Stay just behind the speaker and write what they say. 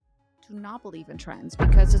do not believe in trends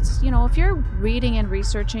because it's, if you're reading and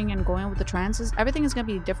researching and going with the trends, everything is going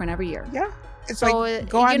to be different every year. Yeah. It's so, like,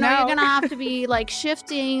 go on now. you're going to have to be like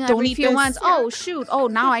shifting Don't every eat few this. months. Yeah. Oh, shoot. Oh,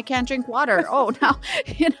 now I can't drink water. Oh, now,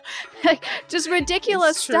 like, just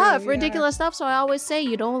ridiculous stuff, ridiculous stuff. So I always say,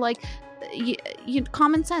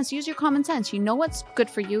 common sense, use your common sense. You know what's good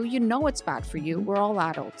for you. You know what's bad for you. We're all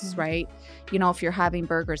adults, right? If you're having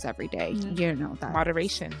burgers every day, you know that.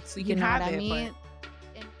 Moderation. So you can know have what it. I mean?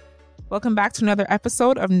 Welcome back to another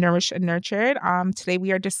episode of Nourish and Nurtured. Today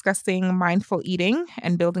we are discussing mindful eating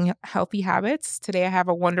and building healthy habits. Today I have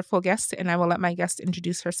a wonderful guest and I will let my guest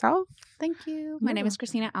introduce herself. Thank you. My name is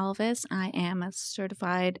Christina Alves. I am a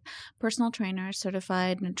certified personal trainer,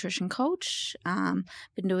 certified nutrition coach.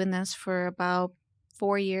 Been doing this for about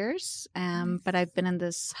 4 years, but I've been in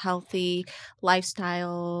this healthy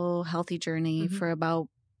lifestyle, healthy journey for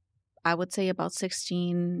I would say about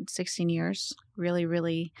 16 years. Really,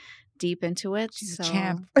 really deep into it. She's a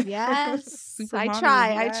champ. Yes, I mommy.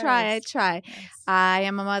 try. Yes. I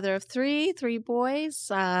am a mother of three boys.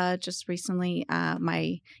 Just recently,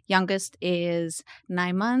 my youngest is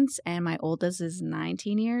 9 months and my oldest is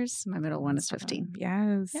 19 years. My middle one is 15.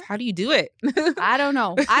 Yes. Yeah. How do you do it? I don't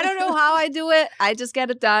know. I don't know how I do it. I just get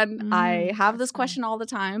it done. I have this question all the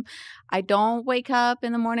time. I don't wake up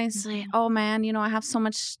in the morning and say, oh man, I have so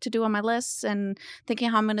much to do on my list and thinking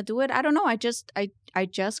how I'm going to do it. I don't know. I just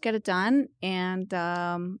get it done. And,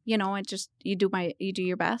 you do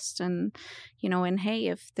your best. And, and hey,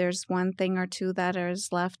 if there's one thing or two that is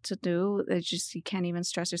left to do, you can't even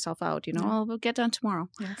stress yourself out, we'll get done tomorrow.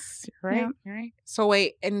 Yes. You're right. Yeah. You're right. So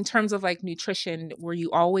wait, in terms of like nutrition, were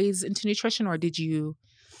you always into nutrition or did you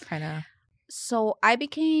kind of? So I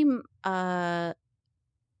became,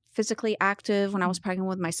 physically active when I was pregnant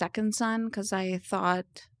with my second son because I thought,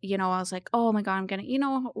 I was like, oh my God, I'm going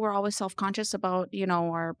to, we're always self-conscious about,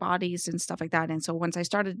 our bodies and stuff like that. And so once I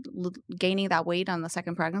started gaining that weight on the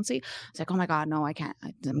second pregnancy, I was like, oh my God, no, I can't.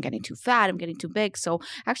 I'm getting too fat. I'm getting too big. So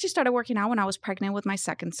I actually started working out when I was pregnant with my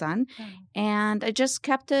second son. And I just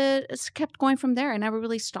kept going from there. I never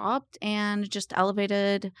really stopped and just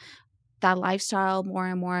elevated that lifestyle more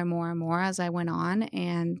and more and more and more as I went on.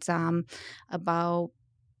 And about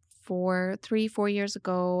 4 years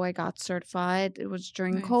ago, I got certified. It was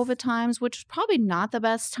during COVID times, which was probably not the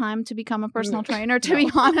best time to become a personal trainer, to be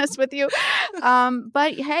honest with you.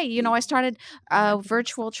 But hey, I started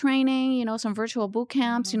virtual training, some virtual boot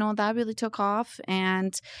camps, that really took off.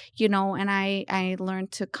 And, and I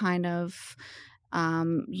learned to kind of,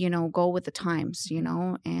 go with the times,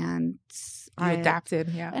 and I adapted,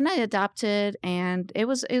 and I adapted, and it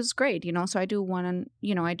was great, So I do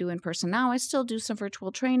I do in person now. I still do some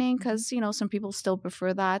virtual training because some people still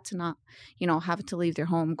prefer that to not, have to leave their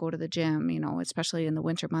home, go to the gym, especially in the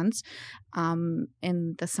winter months.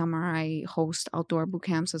 In the summer, I host outdoor boot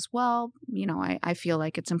camps as well. I feel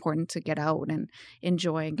like it's important to get out and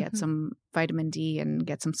enjoy and get some vitamin D and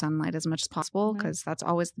get some sunlight as much as possible because that's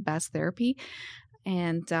always the best therapy.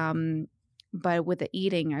 And but with the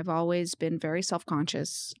eating, I've always been very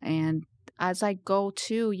self-conscious. And as I go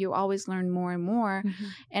too, you always learn more and more.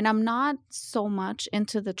 And I'm not so much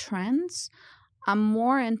into the trends. I'm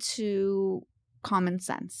more into common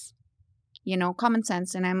sense. Common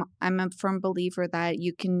sense. And I'm a firm believer that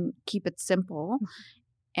you can keep it simple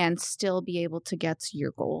and still be able to get to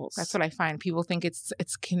your goals. That's what I find. People think it's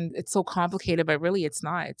so complicated, but really it's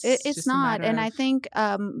not. It's not. And I think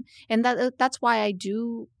and that's why I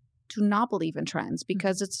do not believe in trends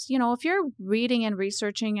because it's, if you're reading and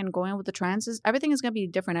researching and going with the trends, everything is going to be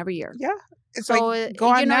different every year. Yeah. It's so, like, go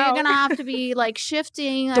on now. You're going to have to be like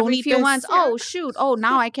shifting Don't every eat few this. months. Yeah. Oh, shoot. Oh,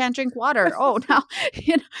 now I can't drink water. Oh, now,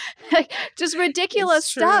 like just ridiculous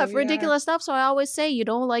stuff. So I always say,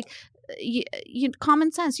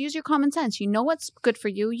 common sense, use your common sense. You know what's good for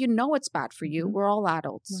you. You know what's bad for you. We're all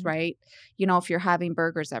adults, right? If you're having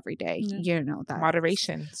burgers every day, you know that.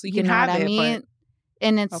 Moderation. So you can have what it, I mean? but...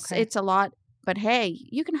 And it's a lot, but hey,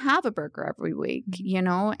 you can have a burger every week,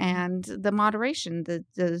 and the moderation,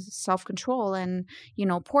 the self-control and,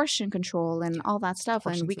 portion control and all that stuff.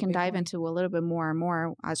 Portion's and we can dive into a little bit more and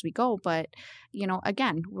more as we go. But,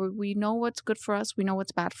 again, we know what's good for us. We know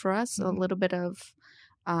what's bad for us. A little bit of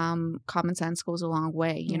common sense goes a long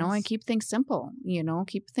way, and keep things simple,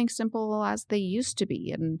 keep things simple as they used to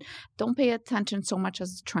be. And don't pay attention so much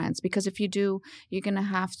as trends, because if you do, you're going to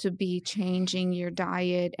have to be changing your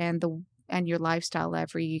diet and your lifestyle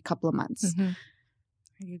every couple of months. I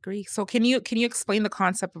agree. So can you explain the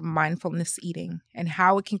concept of mindfulness eating and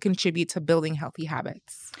how it can contribute to building healthy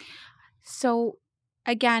habits? So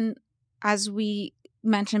again, as we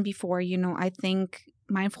mentioned before, I think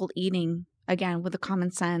mindful eating, again, with the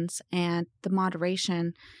common sense and the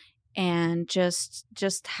moderation and just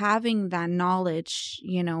having that knowledge,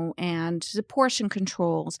 and the portion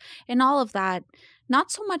controls and all of that,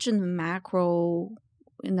 not so much in the macros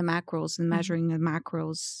and measuring the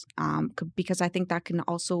macros, because I think that can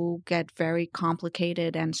also get very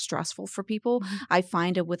complicated and stressful for people. I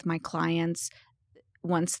find it with my clients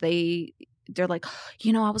once they're like,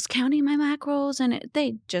 I was counting my macros and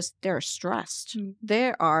they're stressed.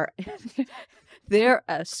 They're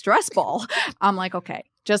a stress ball. I'm like, okay,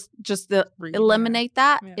 just eliminate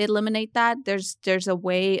that. Yeah. Eliminate that. There's a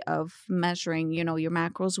way of measuring, your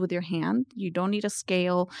macros with your hand. You don't need a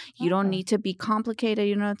scale. You don't need to be complicated.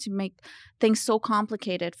 You don't have to make things so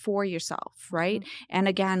complicated for yourself, right? And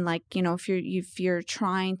again, like, if you're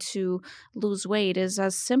trying to lose weight, is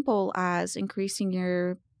as simple as increasing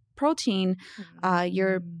your protein,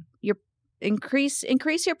 your increase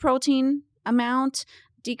your protein amount,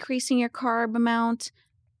 decreasing your carb amount.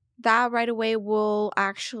 That right away will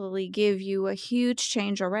actually give you a huge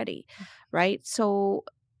change already, right? So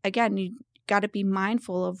again, you got to be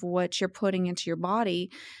mindful of what you're putting into your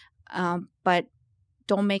body, but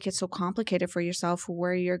don't make it so complicated for yourself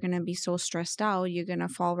where you're going to be so stressed out, you're going to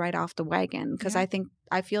fall right off the wagon. Because I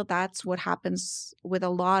feel that's what happens with a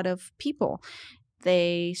lot of people.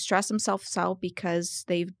 They stress themselves out because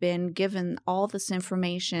they've been given all this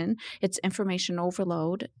information. It's information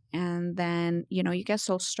overload. And then, you get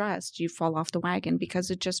so stressed, you fall off the wagon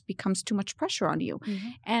because it just becomes too much pressure on you.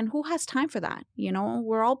 And who has time for that?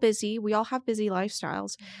 We're all busy. We all have busy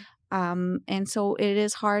lifestyles. And so it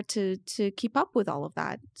is hard to keep up with all of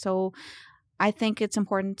that. So I think it's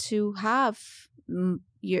important to have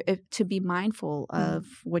to be mindful of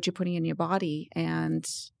what you're putting in your body and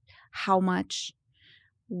how much,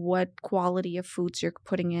 what quality of foods you're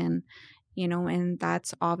putting in, and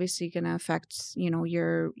that's obviously going to affect,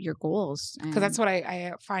 your goals. Because that's what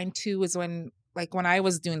I find too, is when I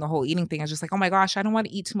was doing the whole eating thing, I was just like, oh my gosh, I don't want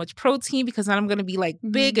to eat too much protein because then I'm going to be like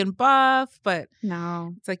big and buff. But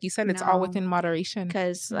no, it's like you said, it's all within moderation.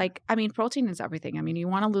 Because protein is everything. You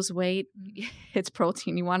want to lose weight, it's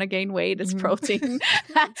protein. You want to gain weight, it's protein.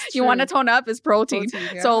 You want to tone up, it's protein.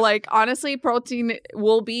 So honestly, protein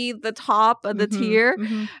will be the top of the tier.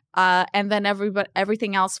 And then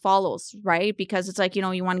everything else follows, right? Because it's like,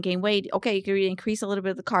 you want to gain weight. Okay, you can increase a little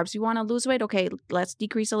bit of the carbs. You want to lose weight. Okay, let's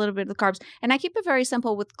decrease a little bit of the carbs. And I keep it very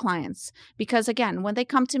simple with clients because, again, when they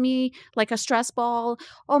come to me like a stress ball,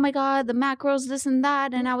 oh my God, the macros, this and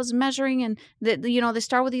that, and I was measuring, and they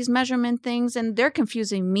start with these measurement things, and they're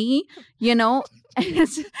confusing me, and I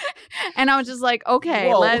was just like,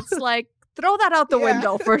 okay, let's throw that out the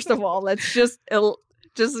window. First of all, let's just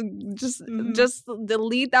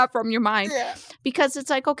delete that from your mind, because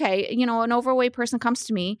it's like, okay, an overweight person comes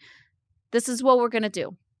to me, this is what we're gonna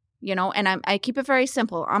do. And I keep it very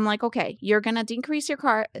simple. I'm like, okay, you're going to decrease your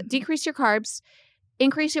carbs,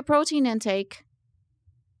 increase your protein intake,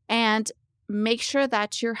 and make sure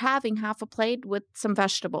that you're having half a plate with some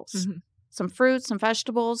vegetables, some fruits, some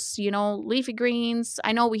vegetables, leafy greens.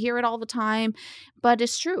 I know we hear it all the time, but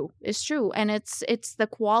it's true. It's true. And it's the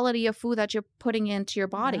quality of food that you're putting into your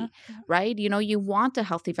body, right? You want the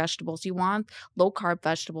healthy vegetables. You want low carb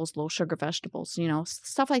vegetables, low sugar vegetables,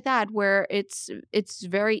 stuff like that, where it's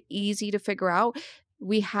very easy to figure out.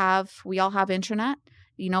 We all have internet.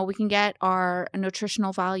 We can get our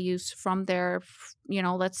nutritional values from there.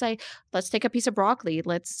 Let's take a piece of broccoli.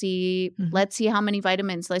 Let's see how many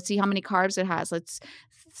vitamins, let's see how many carbs it has.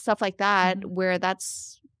 Stuff like that, where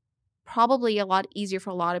that's probably a lot easier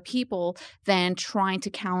for a lot of people than trying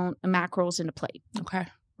to count macros in a plate. Okay.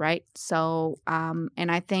 Right. So, and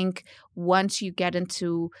I think once you get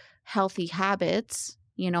into healthy habits,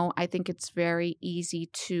 I think it's very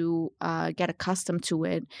easy to get accustomed to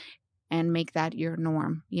it and make that your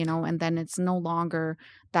norm, and then it's no longer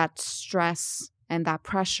that stress and that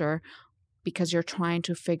pressure because you're trying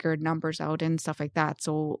to figure numbers out and stuff like that.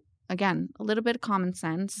 So again, a little bit of common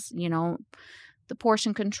sense, the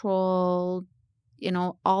portion control,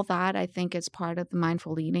 all that I think is part of the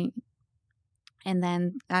mindful eating. And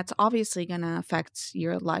then that's obviously going to affect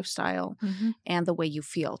your lifestyle and the way you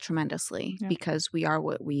feel tremendously because we are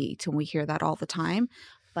what we eat, and we hear that all the time.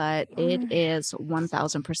 But it is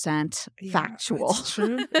 1,000% factual. It's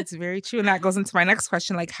true. It's very true. And that goes into my next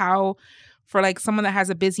question. How, for someone that has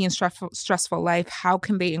a busy and stressful life, how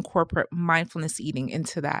can they incorporate mindfulness eating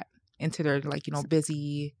into their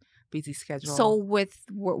busy schedule? So with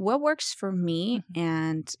what works for me,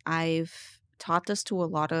 and I've taught this to a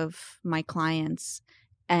lot of my clients,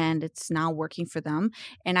 and it's now working for them.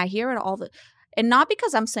 And I hear it And not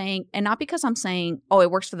because I'm saying, oh,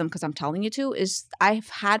 it works for them because I'm telling you to, is I've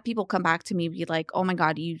had people come back to me be like, oh my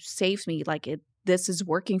God, you saved me. Like this is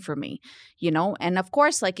working for me, And of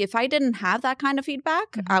course, like if I didn't have that kind of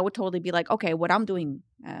feedback, I would totally be like, okay, what I'm doing,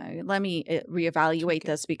 let me reevaluate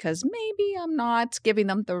this because maybe I'm not giving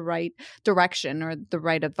them the right direction or the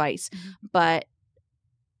right advice. But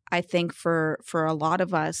I think for a lot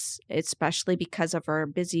of us, especially because of our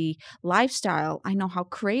busy lifestyle, I know how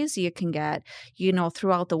crazy it can get,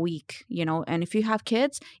 throughout the week, and if you have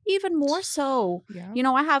kids, even more so. Yeah.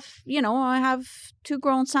 I have 2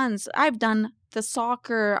 grown sons. I've done the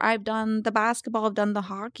soccer, I've done the basketball, I've done the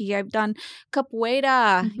hockey, I've done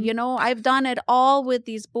capoeira, I've done it all with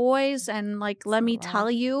these boys. And like, let me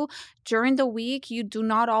tell you, during the week, you do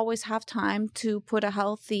not always have time to put a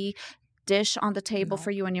healthy dish on the table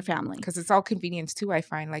for you and your family, because it's all convenience too. I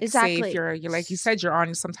find, like, exactly. Say if you're like you said,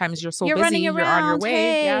 sometimes you're so you're busy, running around, you're on your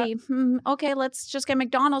way. Hey, okay, let's just get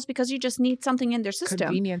McDonald's because you just need something in their system.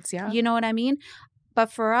 Convenience, yeah. You know what I mean? But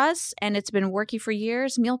for us, and it's been working for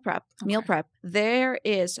years, meal prep. There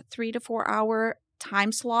is 3 to 4 hour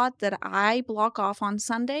time slot that I block off on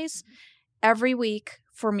Sundays every week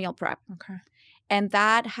for meal prep. Okay. And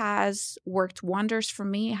that has worked wonders for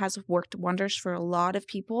me. It has worked wonders for a lot of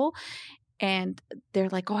people. And they're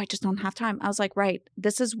like, oh, I just don't have time. I was like, right.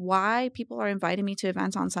 This is why people are inviting me to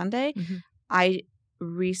events on Sunday. I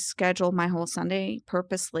reschedule my whole Sunday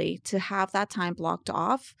purposely to have that time blocked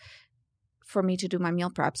off for me to do my meal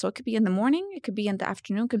prep. So it could be in the morning, it could be in the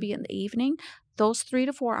afternoon, it could be in the evening. Those 3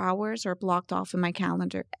 to 4 hours are blocked off in my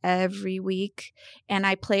calendar every week. And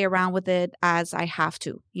I play around with it as I have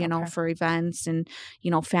to, for events and,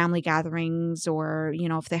 family gatherings or,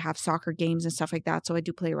 if they have soccer games and stuff like that. So I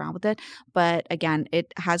do play around with it. But again,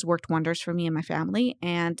 it has worked wonders for me and my family.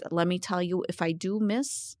 And let me tell you, if I do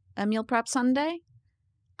miss a meal prep Sunday,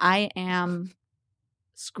 I am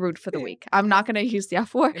screwed for the week. I'm not going to use the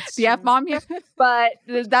F word, the F bomb here, but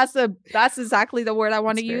that's exactly the word I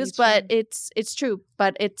want to use. But it's true.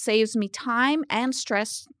 But it saves me time and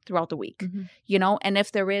stress throughout the week, And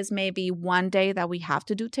if there is maybe one day that we have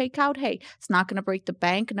to do takeout, hey, it's not going to break the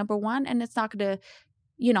bank, number one, and it's not going to,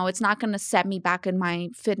 it's not going to set me back in my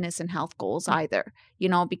fitness and health goals either,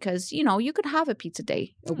 because you could have a pizza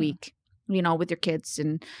day a week, with your kids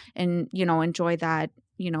and enjoy that.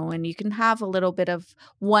 And you can have a little bit of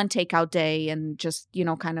one takeout day and just,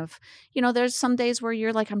 kind of, there's some days where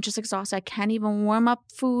you're like, I'm just exhausted. I can't even warm up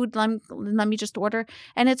food. Let me just order.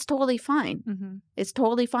 And it's totally fine. It's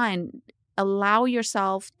totally fine. Allow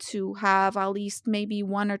yourself to have at least maybe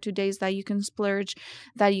 1 or 2 days that you can splurge,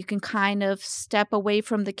 that you can kind of step away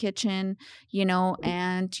from the kitchen,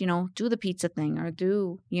 and, do the pizza thing or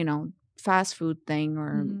do, fast food thing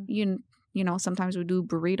or, sometimes we do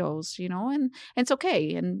burritos, and it's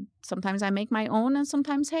okay. And sometimes I make my own and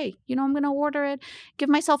sometimes, hey, I'm going to order it, give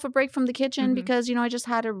myself a break from the kitchen because, I just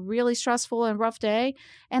had a really stressful and rough day,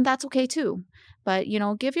 and that's okay too. But,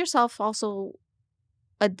 give yourself also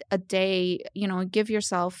a day,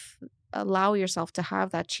 allow yourself to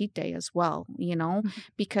have that cheat day as well,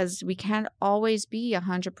 because we can't always be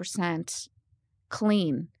 100%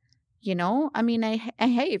 clean. I mean, hey,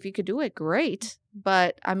 if you could do it, great.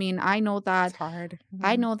 But I mean, I know that it's hard.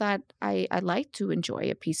 I know that I like to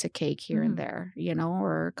enjoy a piece of cake here and there,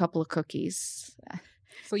 or a couple of cookies.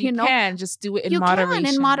 So you can just do it in moderation. You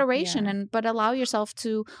can in moderation, but allow yourself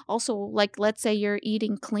to also, like, let's say you're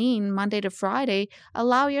eating clean Monday to Friday,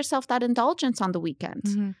 allow yourself that indulgence on the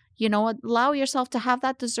weekend. Allow yourself to have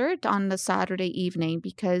that dessert on the Saturday evening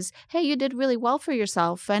because, hey, you did really well for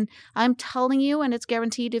yourself. And I'm telling you, and it's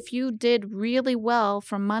guaranteed, if you did really well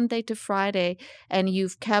from Monday to Friday and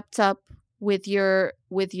you've kept up with your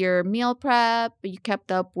meal prep, you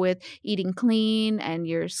kept up with eating clean and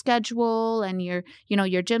your schedule and your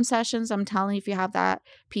gym sessions, I'm telling you, if you have that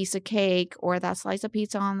piece of cake or that slice of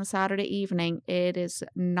pizza on the Saturday evening, it is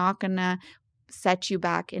not going to set you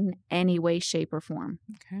back in any way, shape, or form.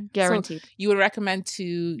 Okay. Guaranteed. So you would recommend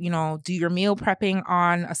to, do your meal prepping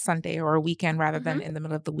on a Sunday or a weekend rather than in the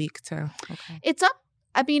middle of the week It's up.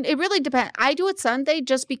 I mean, it really depends. I do it Sunday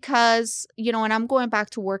just because, and I'm going back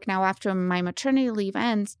to work now after my maternity leave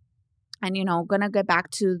ends and, going to get back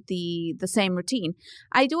to the same routine.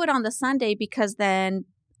 I do it on the Sunday because then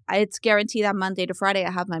it's guaranteed that Monday to Friday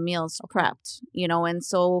I have my meals prepped, and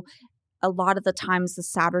so a lot of the times the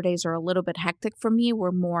Saturdays are a little bit hectic for me.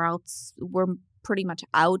 We're pretty much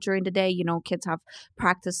out during the day. Kids have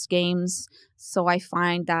practice games. So I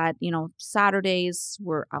find that, Saturdays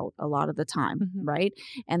we're out a lot of the time, right?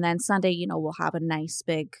 And then Sunday, we'll have a nice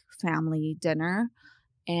big family dinner.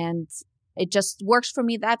 And it just works for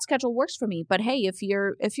me. That schedule works for me. But hey, if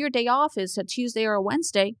your day off is a Tuesday or a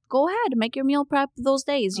Wednesday, go ahead, make your meal prep those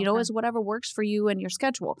days, you know, is whatever works for you and your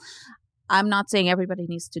schedule. I'm not saying everybody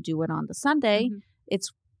needs to do it on the Sunday.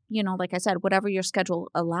 It's, you know, like I said, whatever your schedule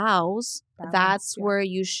allows, that's where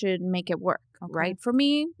you should make it work, right? For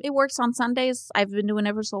me, it works on Sundays. I've been doing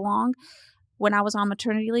it for so long. When I was on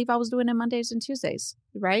maternity leave, I was doing it Mondays and Tuesdays,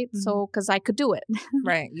 right? So, because I could do it.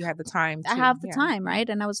 Right. You had the time. I have the time, right?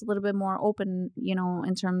 And I was a little bit more open, you know,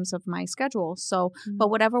 in terms of my schedule. So,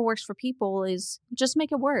 but whatever works for people is just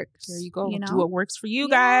make it work. There you go. You know? Do what works for you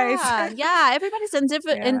guys. Yeah. Everybody's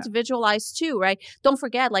individualized too, right? Don't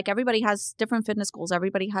forget, like everybody has different fitness goals.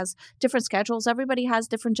 Everybody has different schedules. Everybody has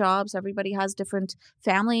different jobs. Everybody has different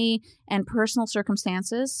family and personal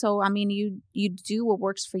circumstances. So, I mean, you do what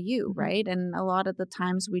works for you, right? And a lot of the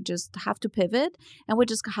times we just have to pivot and we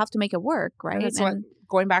just have to make it work, right? And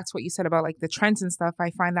going back to what you said about like the trends and stuff,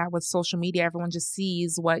 I find that with social media, everyone just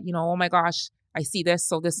sees what, you know, oh my gosh, I see this,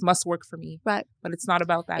 so this must work for me. Right. But it's not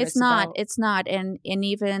about that. It's not. And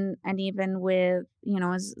even with, you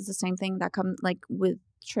know, it's the same thing that comes like with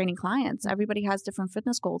training clients. Everybody has different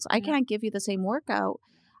fitness goals. I can't give you the same workout.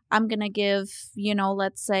 I'm going to give, you know,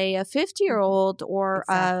 let's say a 50-year-old or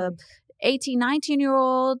a 18,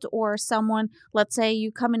 19-year-old or someone, let's say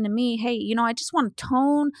you come into me, hey, you know, I just want to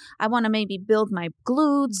tone. I want to maybe build my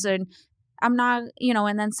glutes and I'm not, you know,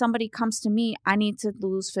 and then somebody comes to me, I need to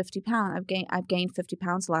lose 50 pounds. I've gained 50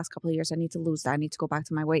 pounds the last couple of years. I need to lose that. I need to go back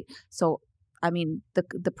to my weight. So, I mean,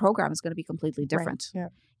 the program is going to be completely different,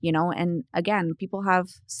 you know, and again, people have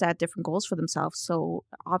set different goals for themselves. So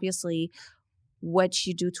obviously what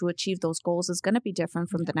you do to achieve those goals is going to be different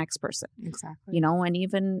from the next person. Exactly. You know, and you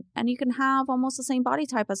can have almost the same body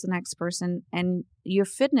type as the next person and your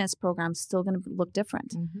fitness program is still going to look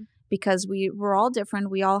different because we're all different.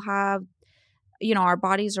 We all have, you know, our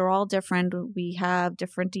bodies are all different. We have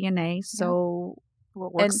different DNA. So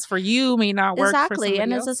what works for you may not work for somebody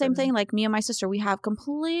and else. It's the same thing. Like me and my sister, we have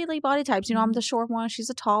completely body types. You know, I'm the short one. She's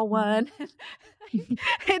a tall one.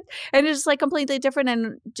 and it's like completely different.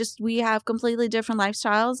 And just we have completely different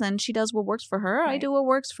lifestyles. And she does what works for her. I do what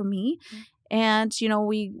works for me. And, you know,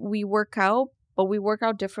 we work out, but we work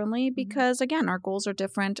out differently because, again, our goals are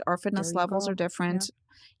different. Our fitness levels are different.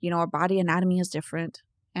 You know, our body anatomy is different.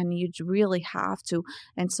 And you really have to.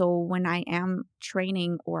 And so when I am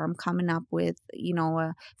training or I'm coming up with, you know,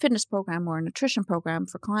 a fitness program or a nutrition program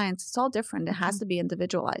for clients, it's all different. It has to be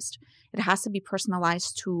individualized. It has to be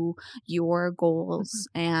personalized to your goals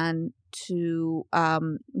and to,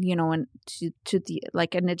 you know, and to the,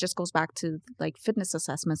 like, and it just goes back to like fitness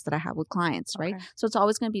assessments that I have with clients, right? So it's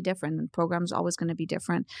always going to be different and the program's always going to be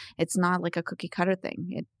different. It's not like a cookie cutter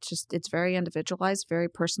thing. It's very individualized, very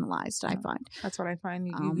personalized, I find. That's what I find.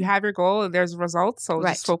 You have your goal, there's results. So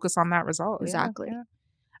just focus on that result. Exactly.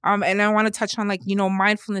 And I want to touch on like, you know,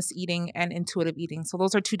 mindfulness eating and intuitive eating. So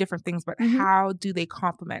those are two different things, but how do they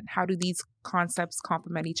complement? How do these concepts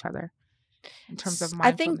complement each other in terms of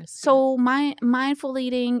mindfulness? I think so. Mindful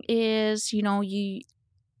eating is, you know,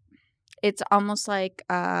 it's almost like,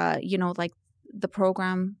 you know, like the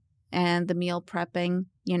program and the meal prepping,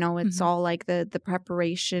 you know, it's all like the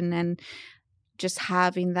preparation and just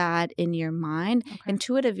having that in your mind.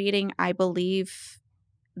 Intuitive eating, I believe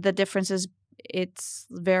the difference is it's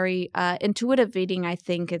very intuitive eating. I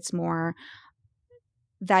think it's more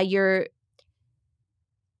that you're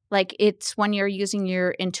like, it's when you're using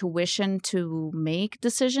your intuition to make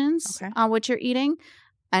decisions on what you're eating.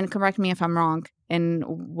 And correct me if I'm wrong in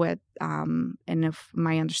what and if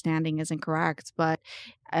my understanding is incorrect, but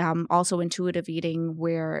also intuitive eating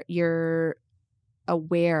where you're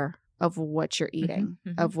aware of what you're eating,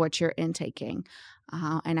 of what you're intaking.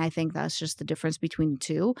 And I think that's just the difference between the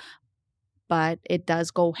two. But it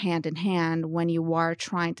does go hand in hand when you are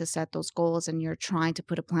trying to set those goals and you're trying to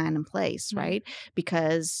put a plan in place, right?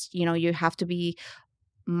 Because, you know, you have to be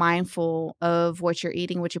mindful of what you're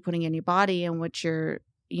eating, what you're putting in your body and what you're,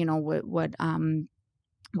 you know,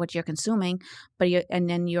 what you're consuming. And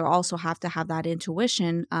then you also have to have that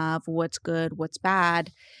intuition of what's good, what's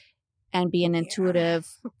bad, and being intuitive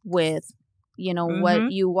with, you know,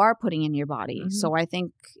 what you are putting in your body. So I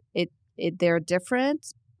think they're different,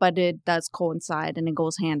 but it does coincide and it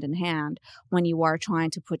goes hand in hand when you are trying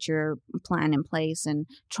to put your plan in place and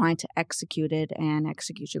trying to execute it and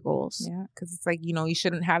execute your goals. Yeah, because it's like, you know, you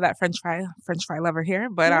shouldn't have that French fry lover here,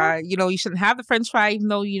 but, you know, you shouldn't have the French fry, even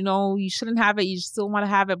though, you know, you shouldn't have it. You still want to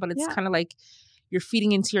have it, but it's kind of like you're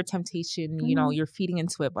feeding into your temptation, you know, you're feeding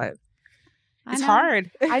into it, but it's hard.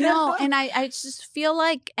 I know. And I just feel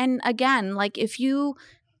like, and again, like if you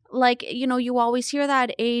like, you always hear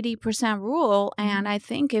that 80% rule. And I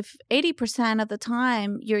think if 80% of the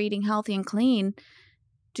time you're eating healthy and clean,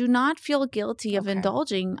 do not feel guilty of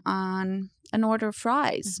indulging on an order of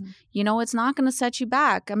fries. It's not going to set you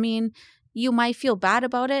back. I mean, you might feel bad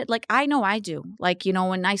about it. Like, I know I do. Like,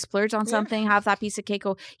 when I splurge on something, have that piece of cake,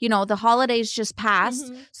 the holidays just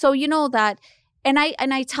passed. So that, and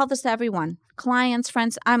I tell this to everyone, clients,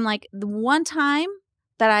 friends, I'm like, the one time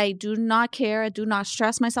that I do not care, I do not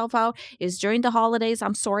stress myself out is during the holidays.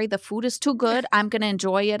 I'm sorry, the food is too good. I'm going to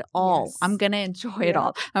enjoy it all. Yes. I'm going to enjoy it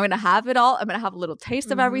all. I'm going to have it all. I'm going to have a little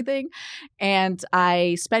taste of everything. And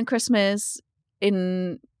I spent Christmas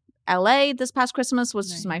in LA this past Christmas, which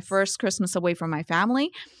is my first Christmas away from my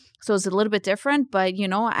family. So it's a little bit different, but,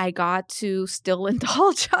 I got to still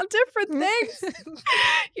indulge on different things,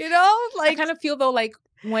 like I kind of feel though, like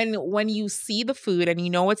when you see the food and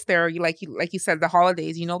it's there, like you said, the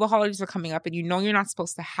holidays, the holidays are coming up and you're not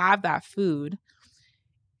supposed to have that food.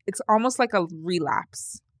 It's almost like a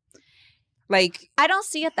relapse. Like, I don't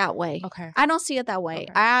see it that way. Okay. I don't see it that way.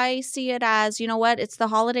 Okay. I see it as, it's the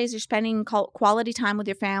holidays. You're spending quality time with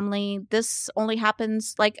your family. This only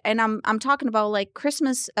happens and I'm talking about like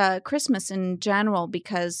Christmas in general,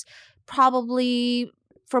 because probably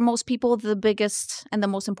for most people, the biggest and the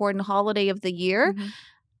most important holiday of the year.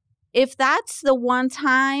 If that's the one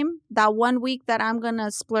time, that 1 week that I'm going to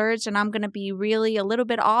splurge and I'm going to be really a little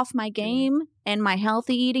bit off my game and my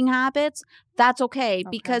healthy eating habits, that's okay.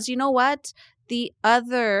 Because you know what? The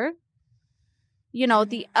other,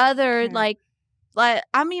 like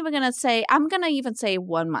I'm going to even say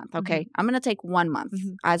 1 month. Okay. I'm going to take 1 month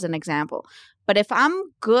as an example. But if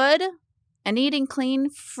I'm good and eating clean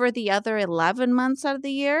for the other 11 months out of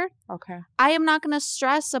the year, I am not going to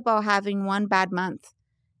stress about having one bad month.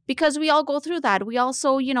 Because we all go through that. We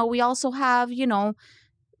also have,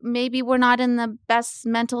 maybe we're not in the best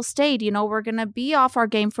mental state. We're going to be off our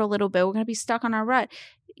game for a little bit. We're going to be stuck on our rut.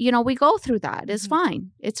 We go through that. It's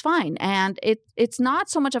fine. It's fine. And it's not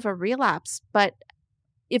so much of a relapse. But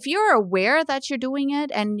if you're aware that you're doing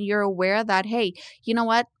it and you're aware that, hey, you know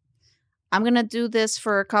what? I'm going to do this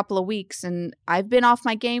for a couple of weeks. And I've been off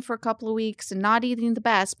my game for a couple of weeks and not eating the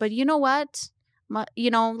best. But you know what? I'm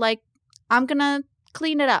going to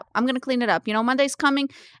clean it up. Monday's coming.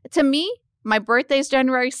 To me, my birthday is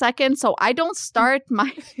January 2nd, so I don't start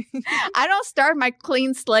my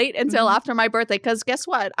clean slate until after my birthday, because guess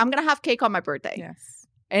what? I'm going to have cake on my birthday. Yes.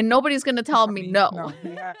 And nobody's going to tell me no.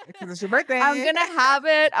 Yeah, because it's your birthday. I'm going to have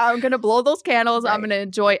it. I'm going to blow those candles. Right. I'm going to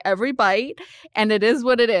enjoy every bite. And it is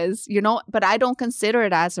what it is, But I don't consider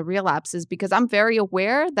it as a relapse, is because I'm very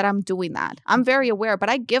aware that I'm doing that. I'm very aware, but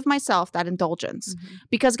I give myself that indulgence.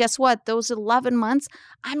 Because guess what? Those 11 months,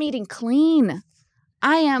 I'm eating clean.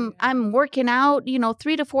 I'm working out,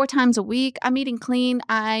 3 to 4 times a week. I'm eating clean.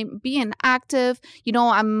 I'm being active.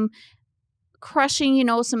 I'm crushing,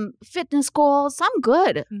 some fitness goals. I'm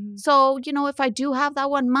good. So, if I do have that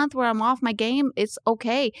 1 month where I'm off my game, it's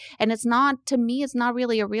okay. And it's not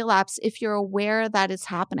really a relapse if you're aware that it's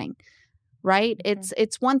happening, right?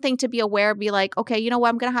 It's one thing to be aware, be like, okay, you know what?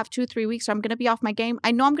 I'm going to have 2-3 weeks or I'm going to be off my game.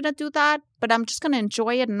 I know I'm going to do that, but I'm just going to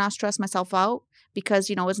enjoy it and not stress myself out. Because,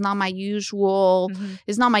 it's not my usual,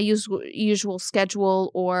 it's not my usual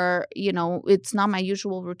schedule, or, it's not my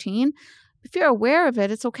usual routine. If you're aware of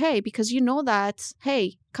it, it's okay, because you know that,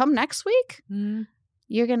 hey, come next week,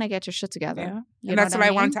 you're going to get your shit together. Yeah. And that's what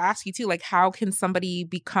I wanted to ask you too. Like, how can somebody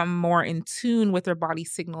become more in tune with their body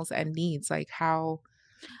signals and needs? Like, how,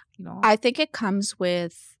 I think it comes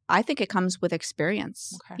with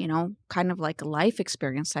experience, kind of like a life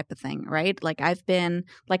experience type of thing, right? Like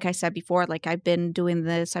like I said before, I've been in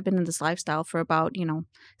this lifestyle for about,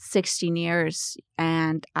 16 years,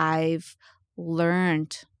 and I've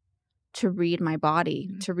learned to read my body,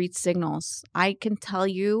 to read signals. I can tell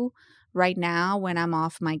you right now when I'm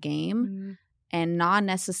off my game, and not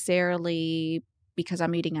necessarily because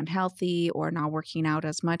I'm eating unhealthy or not working out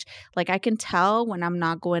as much. Like, I can tell when I'm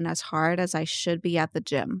not going as hard as I should be at the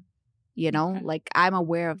gym, like I'm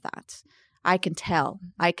aware of that. I can tell.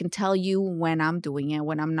 I can tell you when I'm doing it,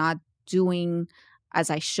 when I'm not doing as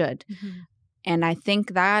I should. And I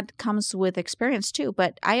think that comes with experience too.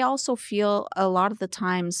 But I also feel a lot of the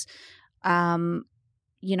times, and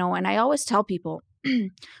I always tell people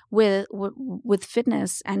with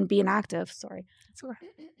fitness and being active,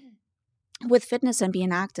 with fitness and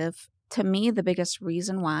being active, to me, the biggest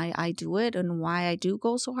reason why I do it and why I do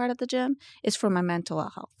go so hard at the gym is for my mental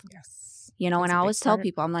health. Yes. And I always tell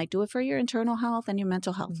people, I'm like, do it for your internal health and your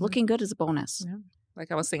mental health. Looking good is a bonus. Yeah.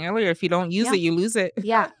 Like I was saying earlier, if you don't use it, you lose it.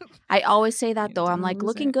 Yeah. I always say that though. I'm like,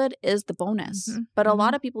 looking it. good is the bonus. Mm-hmm. But a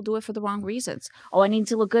lot of people do it for the wrong reasons. Oh, I need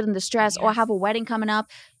to look good in this dress. Oh, I have a wedding coming up.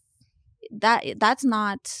 That's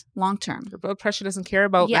not long term. Your blood pressure doesn't care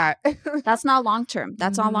about that. That's not long term.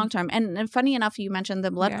 That's not long term. And funny enough, you mentioned the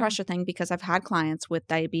blood pressure thing, because I've had clients with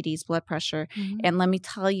diabetes, blood pressure. And let me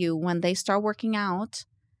tell you, when they start working out,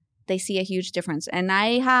 they see a huge difference. And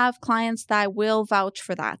I have clients that will vouch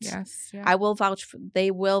for that. Yes. Yeah. They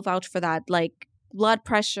will vouch for that. Like blood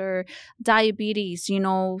pressure, diabetes,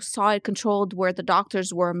 saw it controlled where the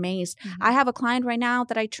doctors were amazed. I have a client right now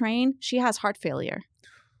that I train. She has heart failure.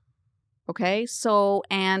 Okay. So,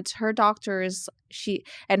 and her doctor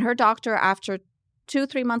after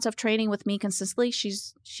 2-3 months of training with me consistently,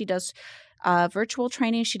 she does virtual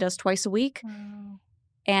training. She does twice a week. Wow.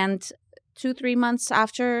 And 2-3 months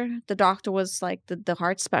after, the doctor was like the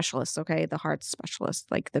heart specialist. Okay. The heart specialist,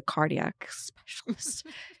 like the cardiac specialist.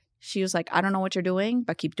 She was like, I don't know what you're doing,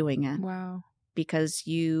 but keep doing it. Wow. Because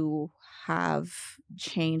you have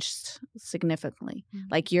changed significantly.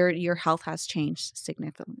 Like your health has changed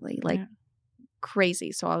significantly. Like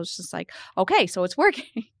crazy. So I was just like, okay, so it's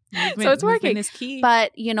working. So it's working. Is key.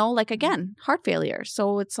 But, like again, heart failure.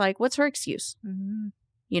 So it's like, what's her excuse?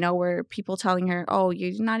 Where people telling her, oh,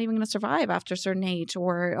 you're not even going to survive after a certain age,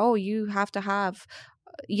 or, oh, you have to have,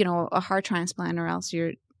 a heart transplant, or else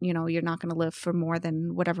you're not going to live for more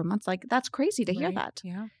than whatever months. Like, that's crazy to hear that.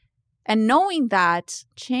 Yeah. And knowing that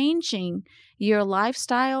changing your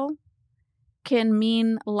lifestyle can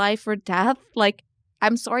mean life or death. Like,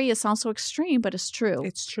 I'm sorry, it sounds so extreme, but it's true.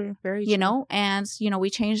 It's true. Very true. And, we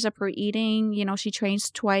changed up her eating. She trains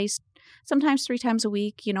twice, sometimes 3 times a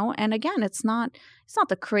week, and again, it's not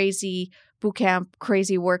the crazy boot camp,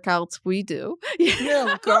 crazy workouts we do.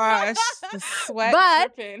 Oh gosh, the sweat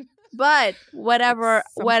dripping. But whatever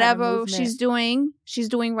she's doing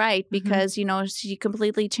right, because, she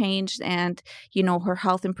completely changed, and, her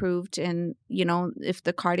health improved. And, if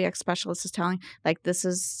the cardiac specialist is telling, like, this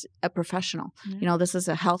is a professional, this is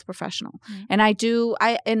a health professional. And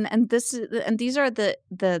these are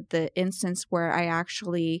the instance where I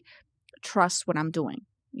actually trust what I'm doing,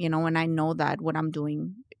 and I know that what I'm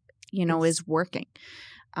doing, is working.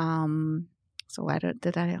 So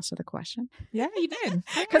did I answer the question? Yeah, you did.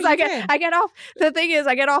 Because I get off. The thing is,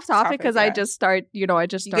 I get off topic because I just start,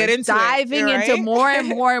 diving into more and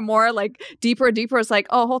more and more, like deeper and deeper. It's like,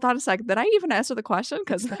 oh, hold on a second. Did I even answer the question?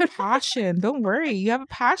 Because passion. Don't worry, you have a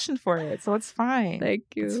passion for it, so it's fine. Thank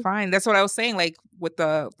you. It's fine. That's what I was saying. Like with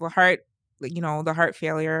the heart, the heart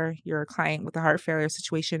failure. Your client with the heart failure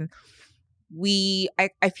situation.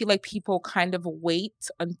 I feel like people kind of wait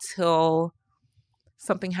until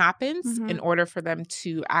something happens in order for them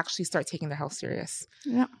to actually start taking their health serious.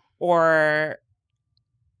 Yeah. Or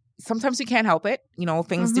sometimes you can't help it.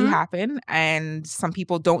 Things do happen, and some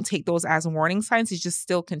people don't take those as warning signs. They just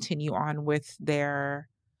still continue on with their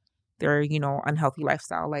unhealthy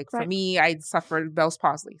lifestyle. Like for me, I suffered Bell's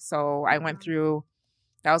palsy. So I went through,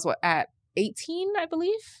 that was at 18, I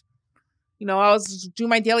believe. I was doing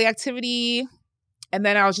my daily activity, and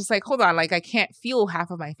then I was just like, hold on, like I can't feel half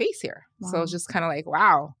of my face here. Wow. So it was just kind of like,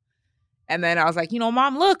 wow. And then I was like,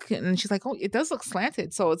 Mom, look. And she's like, oh, it does look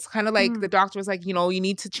slanted. So it's kind of like the doctor was like, you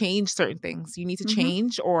need to change certain things. You need to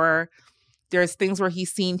change. Or there's things where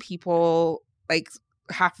he's seen people like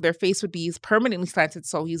half of their face would be permanently slanted.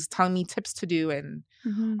 So he's telling me tips to do and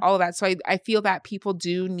all of that. So I feel that people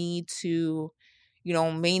do need to,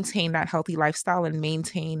 maintain that healthy lifestyle and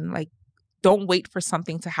maintain, like, don't wait for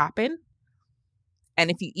something to happen. And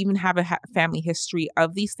if you even have a family history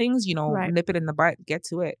of these things, nip it in the butt, get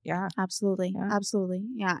to it. Yeah. Absolutely. Yeah. Absolutely.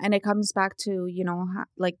 Yeah. And it comes back to,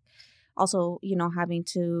 also,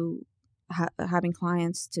 having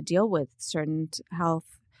clients to deal with certain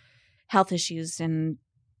health issues.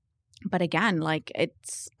 But again, like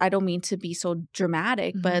I don't mean to be so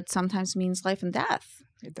dramatic, but sometimes means life and death.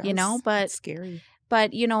 It does. But it's scary.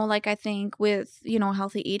 But, I think with,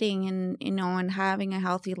 healthy eating and, and having a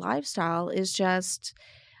healthy lifestyle is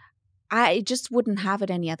I just wouldn't have it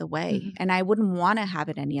any other way. And I wouldn't want to have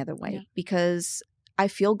it any other way because I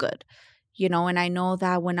feel good, and I know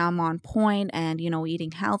that when I'm on point and,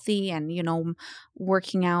 eating healthy and,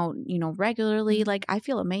 working out, regularly, like I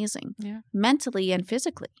feel amazing mentally and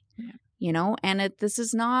physically. And this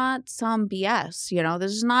is not some BS,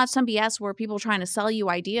 this is not some BS where people are trying to sell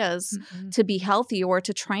you ideas to be healthy or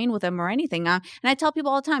to train with them or anything. And I tell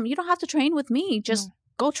people all the time, you don't have to train with me. Just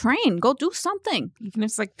go train, go do something. Even if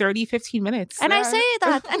it's like 30, 15 minutes. And I say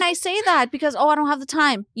that because, I don't have the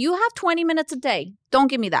time. You have 20 minutes a day. Don't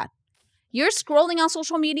give me that. You're scrolling on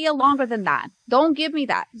social media longer than that. Don't give me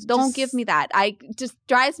that. Don't give me that. I just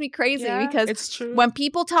drives me crazy because it's true. When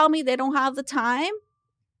people tell me they don't have the time,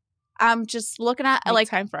 I'm just looking at Make like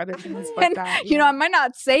time for other things but and, that. You know, I might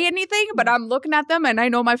not say anything, but I'm looking at them and I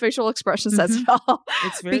know my facial expression says it all.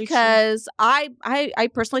 It's very because true. I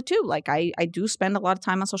personally too, like I do spend a lot of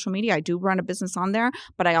time on social media. I do run a business on there,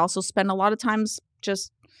 but I also spend a lot of times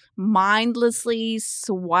just mindlessly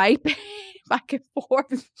swiping back and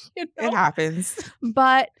forth. You know? It happens.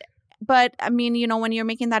 But I mean, you know, when you're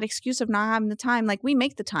making that excuse of not having the time, like we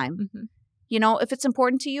make the time. You know, if it's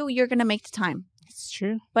important to you, you're going to make the time. It's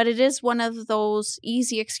true. But it is one of those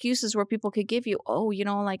easy excuses where people could give you, oh, you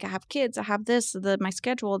know, like I have kids, I have this, my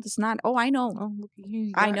schedule, this, not. Oh, I know. Oh, look at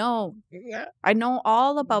you. I know. Yeah. I know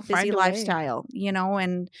all about Find busy a lifestyle, you know,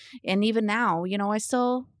 and even now, you know, I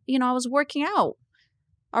still, you know, I was working out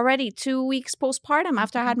already 2 weeks postpartum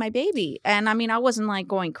after I had my baby. And I mean, I wasn't like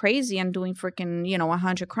going crazy and doing freaking, you know,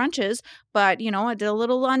 100 crunches, but, you know, I did a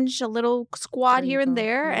little lunge, a little squat here and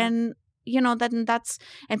there. Yeah. And, you know, that's,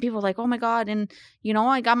 and people are like, oh my God. And, you know,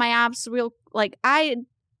 I got my abs real, like I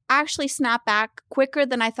actually snapped back quicker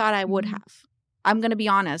than I thought I would have. I'm going to be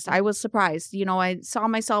honest. I was surprised. You know, I saw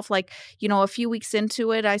myself like, you know, a few weeks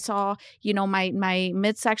into it, I saw, you know, my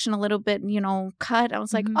midsection a little bit, you know, cut. I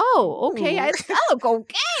was like, oh, okay. I look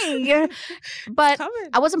okay. But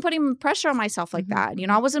I wasn't putting pressure on myself like that. You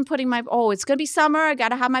know, I wasn't putting it's going to be summer. I got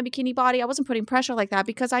to have my bikini body. I wasn't putting pressure like that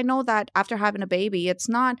because I know that after having a baby, it's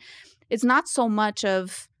not so much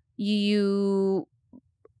of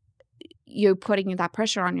you're putting that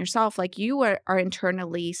pressure on yourself. Like you are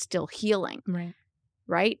internally still healing.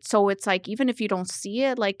 Right. So it's like, even if you don't see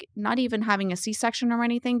it, like not even having a C-section or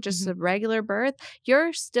anything, just a regular birth,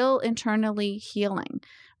 you're still internally healing.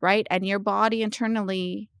 Right. And your body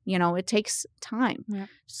internally, you know, it takes time. Yeah.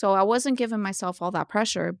 So I wasn't giving myself all that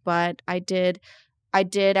pressure, but I did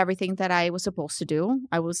everything that I was supposed to do.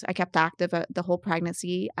 I kept active the whole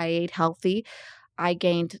pregnancy. I ate healthy. I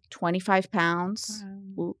gained 25 pounds.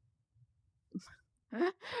 Wow.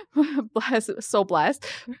 So blessed.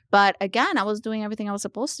 But again, I was doing everything I was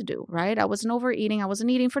supposed to do, right? I wasn't overeating. I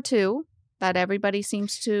wasn't eating for two. That everybody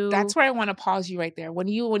seems to. That's where I want to pause you right there. When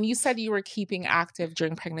you said you were keeping active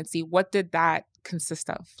during pregnancy, what did that consist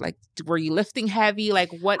of? Like, were you lifting heavy? Like,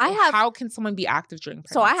 how can someone be active during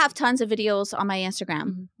pregnancy? So I have tons of videos on my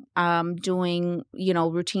Instagram, doing, you know,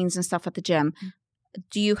 routines and stuff at the gym.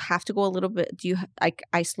 Do you have to go a little bit?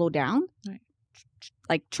 I slow down? Right.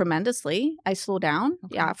 Like tremendously. I slow down.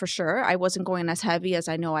 Okay. Yeah, for sure. I wasn't going as heavy as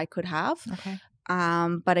I know I could have. Okay.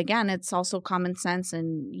 But again, it's also common sense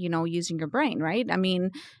and, you know, using your brain, right? I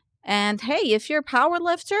mean, and hey, if you're a power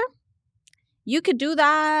lifter, you could do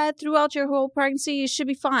that throughout your whole pregnancy. You should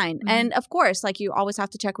be fine. And of course, like you always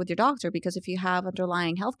have to check with your doctor because if you have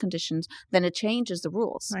underlying health conditions, then it changes the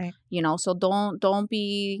rules, right? You know, so don't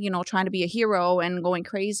be, you know, trying to be a hero and going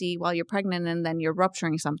crazy while you're pregnant and then you're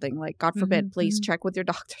rupturing something. Like, God forbid, please check with your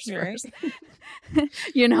doctors first.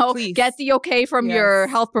 You know, please. Get the okay from your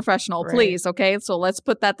health professional, please. Okay. So let's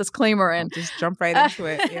put that disclaimer in. Just jump right into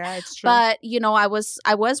it. Yeah, it's true. But, you know, I was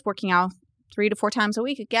working out 3 to 4 times a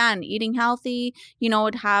week. Again, eating healthy, you know,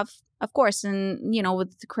 would have, of course, and, you know,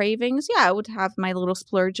 with the cravings, I would have my little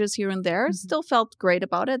splurges here and there. Still felt great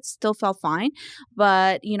about it. Still felt fine.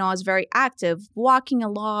 But, you know, I was very active, walking a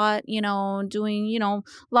lot, you know, doing, you know,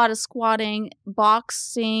 a lot of squatting,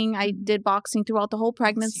 boxing. I did boxing throughout the whole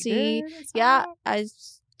pregnancy. Yeah.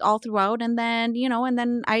 All throughout. And then, you know,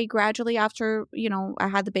 I gradually, after, you know, I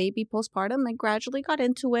had the baby postpartum, I gradually got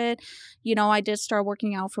into it. You know, I did start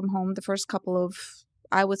working out from home the first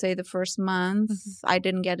month. I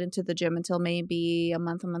didn't get into the gym until maybe a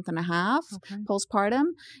month and a half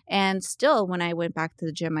postpartum. And still, when I went back to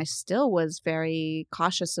the gym, I still was very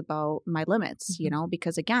cautious about my limits, you know,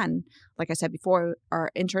 because again, like I said before,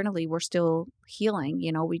 internally, we're still healing.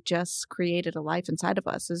 You know, we just created a life inside of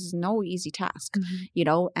us. This is no easy task, you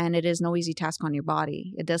know, and it is no easy task on your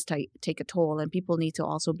body. It does take a toll, and people need to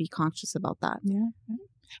also be conscious about that. Yeah.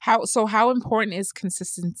 How important is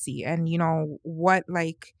consistency, and, you know,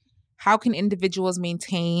 how can individuals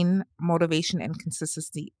maintain motivation and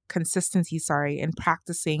consistency in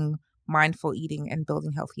practicing mindful eating and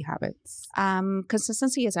building healthy habits?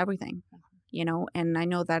 Consistency is everything, you know, and I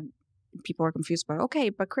know that people are confused about, okay,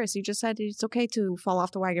 but Chris, you just said it's okay to fall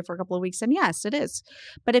off the wagon for a couple of weeks. And yes, it is.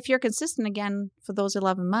 But if you're consistent again for those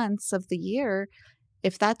 11 months of the year,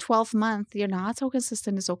 if that 12th month you're not so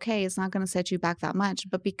consistent, it's okay. It's not going to set you back that much.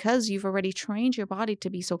 But because you've already trained your body to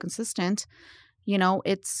be so consistent, you know,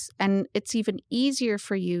 it's even easier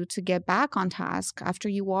for you to get back on task after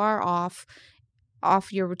you are off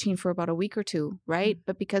off your routine for about a week or two, right?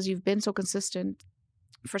 But because you've been so consistent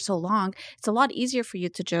for so long, it's a lot easier for you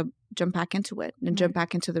to jump back into it and jump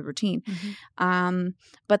back into the routine.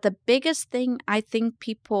 But the biggest thing I think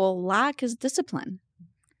people lack is discipline,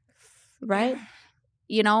 right?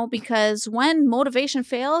 You know, because when motivation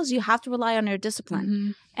fails, you have to rely on your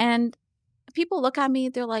discipline. And people look at me,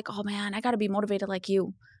 they're like, oh man, I got to be motivated like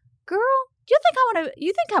you. Girl, you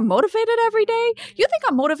think I'm motivated every day? You think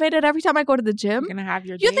I'm motivated every time I go to the gym? You're gonna have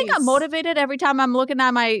your You days. think I'm motivated every time I'm looking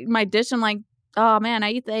at my dish and like, oh man,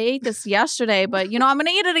 I ate this yesterday, but you know, I'm going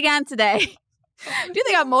to eat it again today. Do you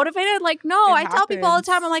think I'm motivated? Like, no, I tell people all the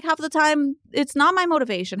time, I'm like, half the time, it's not my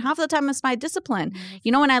motivation. Half the time, it's my discipline.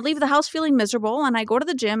 You know, when I leave the house feeling miserable and I go to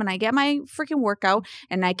the gym and I get my freaking workout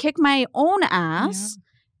and I kick my own ass.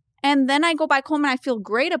 And then I go back home and I feel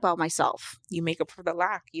great about myself. You make up for the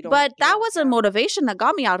lack. But that wasn't motivation that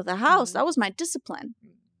got me out of the house. That was my discipline,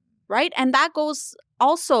 right? And that goes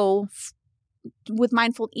also with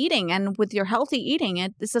mindful eating and with your healthy eating.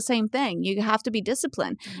 It's the same thing. You have to be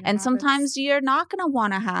disciplined. And sometimes you're not going to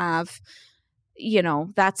want to have, you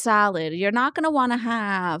know, that salad. You're not going to want to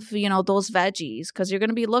have, you know, those veggies because you're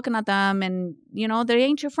going to be looking at them and, you know, they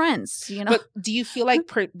ain't your friends, you know. But do you feel like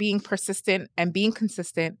being persistent and being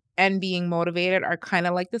consistent and being motivated are kind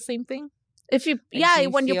of like the same thing? If you,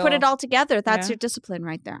 when you put it all together, that's your discipline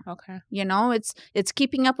right there. Okay. You know, it's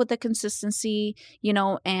keeping up with the consistency, you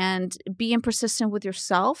know, and being persistent with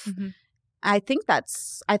yourself. I think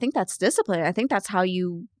that's discipline. I think that's how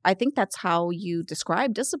you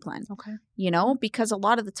describe discipline. Okay. You know, because a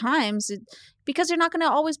lot of the times, because you're not going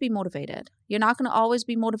to always be motivated. You're not going to always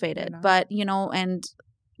be motivated. But, you know, and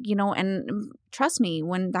trust me,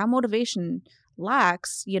 when that motivation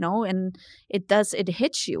lacks, you know, and it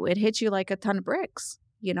hits you like a ton of bricks,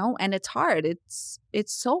 you know, and it's hard. It's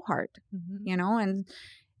so hard, you know,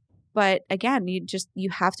 but again, you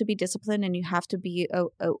have to be disciplined and you have to be,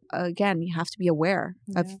 you have to be aware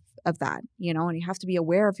of that, you know, and you have to be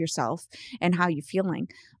aware of yourself and how you're feeling.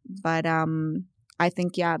 But, I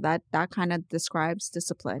think, that kind of describes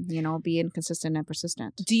discipline, you know, being consistent and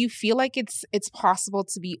persistent. Do you feel like it's possible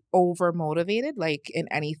to be over motivated, like in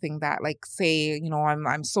anything that, like, say, you know,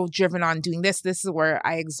 I'm so driven on doing this. This is where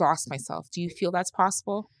I exhaust myself. Do you feel that's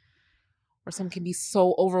possible? Or someone can be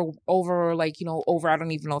so over, like, you know, over, I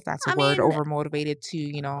don't even know if that's a word, over motivated to,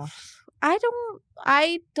 you know. I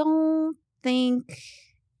don't think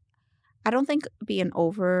being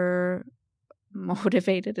over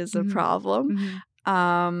motivated is a problem.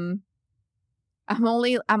 I'm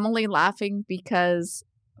only laughing because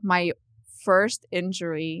my first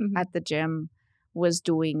injury at the gym was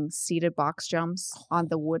doing seated box jumps on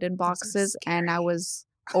the wooden boxes, and I was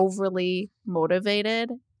overly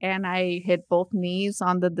motivated and I hit both knees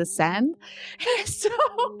on the descent.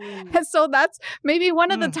 And so that's maybe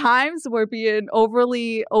one of the times where being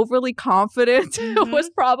overly confident was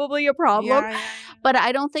probably a problem. But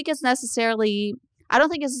I don't think it's necessarily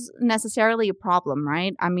a problem,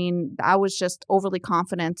 right? I mean, I was just overly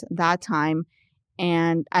confident that time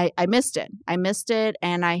and I missed it.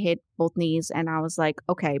 And I hit both knees and I was like,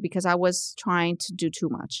 okay, because I was trying to do too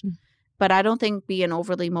much. But I don't think being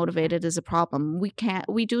overly motivated is a problem. We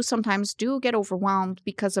sometimes get overwhelmed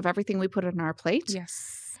because of everything we put on our plate.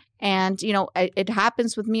 Yes. And, you know, it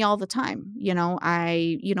happens with me all the time. You know,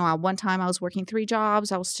 at one time I was working 3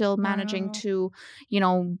 jobs. I was still managing to, you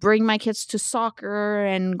know, bring my kids to soccer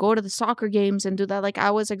and go to the soccer games and do that. Like,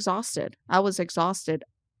 I was exhausted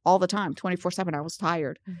all the time, 24/7. I was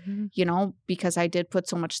tired, you know, because I did put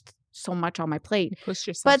so much on my plate. Push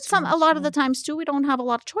yourself. But a lot of the times too, we don't have a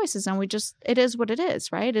lot of choices, and it is what it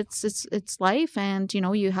is, right? It's life, and you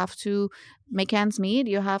know, you have to make ends meet.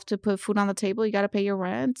 You have to put food on the table. You got to pay your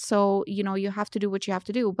rent. So you know, you have to do what you have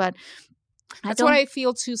to do. But that's what I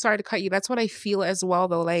feel too. Sorry to cut you. That's what I feel as well,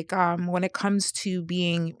 though. Like when it comes to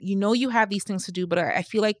being, you know, you have these things to do, but I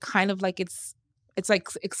feel like kind of like it's like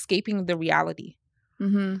escaping the reality.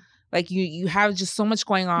 Like you have just so much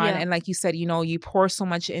going on. And like you said, you know, you pour so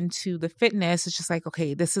much into the fitness. It's just like,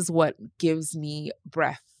 okay, this is what gives me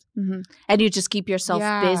breath. And you just keep yourself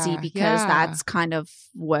busy because that's kind of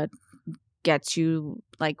what gets you,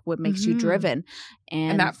 like what makes you driven.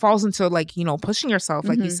 And that falls into like, you know, pushing yourself.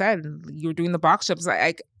 Like you said, you're doing the box jumps.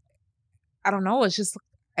 I don't know. It's just,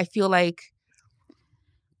 I feel like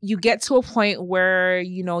you get to a point where,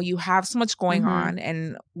 you know, you have so much going on,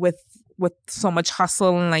 and with so much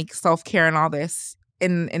hustle and like self-care and all this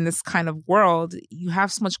in this kind of world, you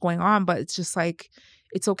have so much going on, but it's just like,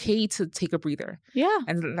 it's okay to take a breather. Yeah.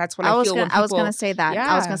 And that's what I feel when people, I was going to say that.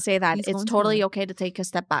 I was going to say that. It's totally okay to take a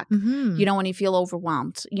step back. You know, when you feel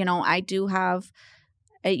overwhelmed. You know, I do have,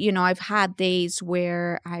 I've had days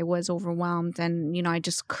where I was overwhelmed and, I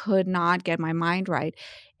just could not get my mind right.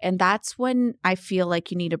 And that's when I feel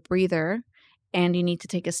like you need a breather and you need to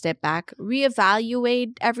take a step back,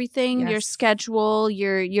 reevaluate everything, your Yes. schedule,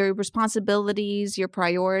 your responsibilities, your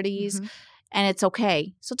priorities, and it's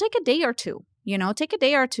okay. So take a day or two.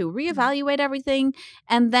 Reevaluate everything,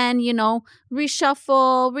 and then,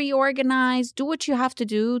 reshuffle, reorganize, do what you have to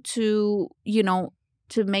do to,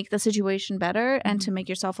 to make the situation better and to make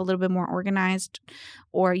yourself a little bit more organized,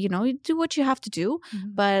 or, do what you have to do.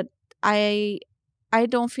 But I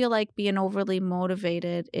don't feel like being overly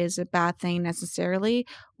motivated is a bad thing necessarily.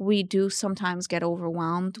 We do sometimes get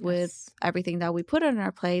overwhelmed with everything that we put on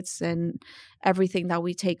our plates and everything that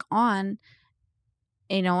we take on.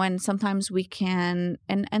 And sometimes we can,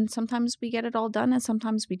 and sometimes we get it all done and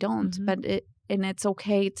sometimes we don't. But it's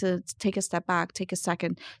okay to take a step back, take a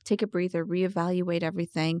second, take a breather, reevaluate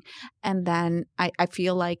everything. And then I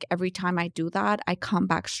feel like every time I do that, I come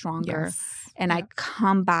back stronger and I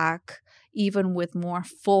come back even with more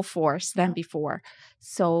full force than before.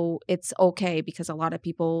 So it's okay, because a lot of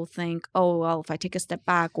people think, oh, well, if I take a step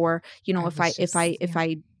back, or, if I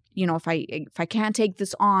can't take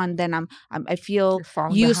this on, then I feel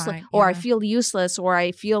useless, or I feel useless, or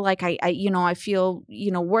I feel like I feel,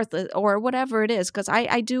 worthless, or whatever it is. Because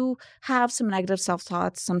I do have some negative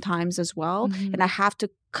self-thoughts sometimes as well. And I have to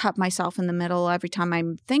cut myself in the middle every time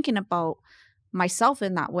I'm thinking about myself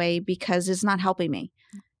in that way, because it's not helping me.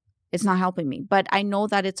 It's not helping me. But I know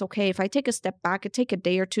that it's okay if I take a step back, I take a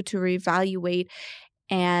day or two to reevaluate,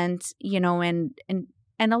 and,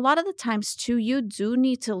 and a lot of the times, too, you do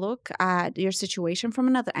need to look at your situation from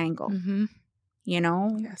another angle,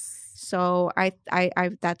 Yes. So I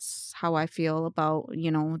that's how I feel about,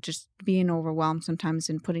 just being overwhelmed sometimes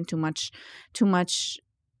and putting too much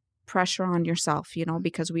pressure on yourself,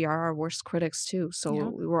 because we are our worst critics, too. So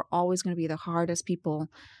we're always going to be the hardest people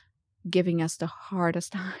giving us the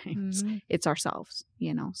hardest times. It's ourselves,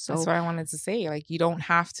 so that's what I wanted to say. Like, you don't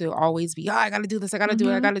have to always be, I gotta do this, I gotta do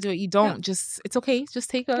it, I gotta do it. You don't. It's okay. Just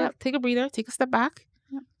take a breather, take a step back.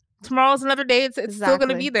 Tomorrow's another day. It's still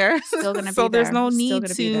gonna be there. Still gonna so be there. There's no need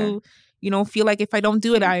to feel like if I don't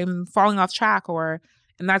do it, I'm falling off track,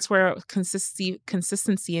 and that's where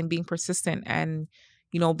consistency and being persistent and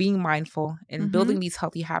being mindful and building these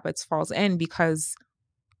healthy habits falls in, because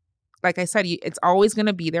like I said, it's always going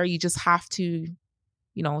to be there. You just have to,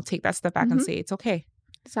 take that step back and say, it's okay.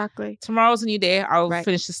 Exactly. Tomorrow's a new day. I'll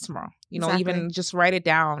finish this tomorrow. Even just write it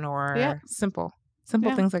down, or simple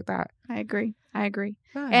things like that. I agree.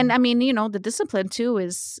 Good. And I mean, the discipline too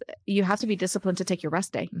is you have to be disciplined to take your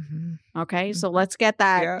rest day. Okay. So let's get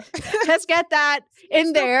that. Yeah. Let's get that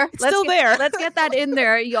in there. Still there. Let's get that in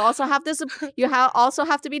there. You also have also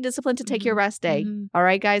have to be disciplined to take your rest day. All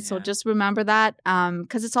right, guys. So just remember that,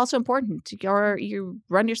 because it's also important. You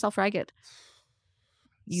run yourself ragged.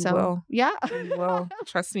 You will. Yeah. You will.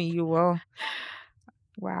 Trust me, you will.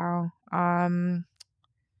 Wow.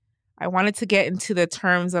 I wanted to get into the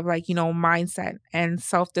terms of mindset and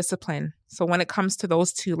self-discipline. So when it comes to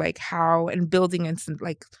those two, how and building and so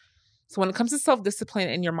when it comes to self-discipline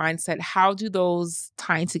and your mindset, how do those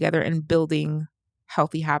tie together in building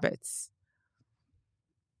healthy habits?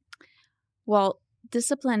 Well,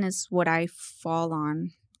 discipline is what I fall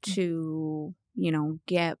on to,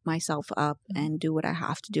 get myself up and do what I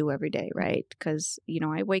have to do every day, right? Because,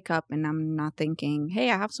 I wake up and I'm not thinking, hey,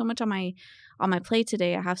 I have so much on my plate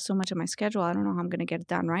today. I have so much on my schedule. I don't know how I'm going to get it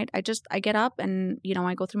done, right? I get up and,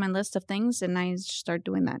 I go through my list of things and I start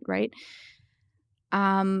doing that, right?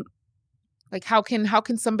 How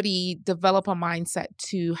can somebody develop a mindset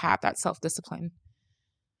to have that self-discipline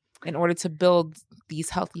in order to build these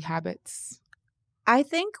healthy habits? I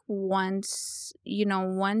think once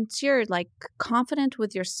you're confident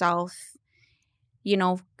with yourself,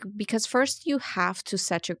 because first you have to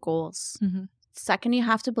set your goals. Second, you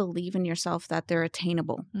have to believe in yourself that they're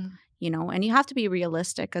attainable, and you have to be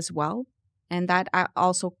realistic as well. And that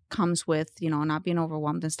also comes with, not being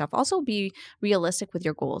overwhelmed and stuff. Also be realistic with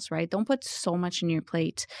your goals, right? Don't put so much on your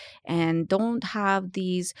plate and don't have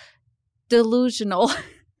these delusional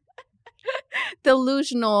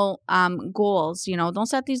goals. Don't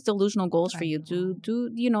set these delusional goals for you.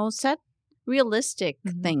 Do set realistic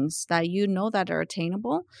things that that are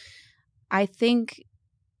attainable. I think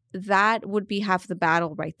that would be half the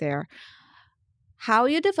battle right there. How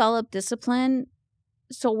you develop discipline.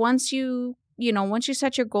 So once you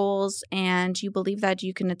set your goals and you believe that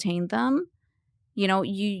you can attain them,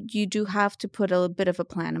 you do have to put a bit of a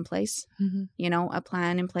plan in place. A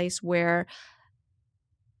plan in place where,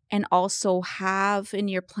 and also have in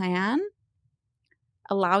your plan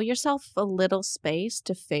allow yourself a little space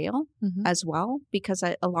to fail as well, because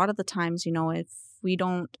a lot of the times,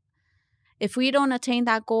 if we don't attain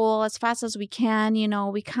that goal as fast as we can,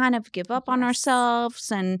 we kind of give up on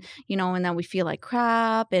ourselves, and and then we feel like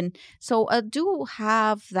crap. And so do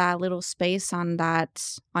have that little space on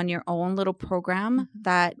your own little program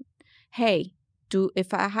that, hey,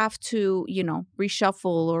 if I have to,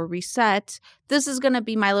 reshuffle or reset, this is going to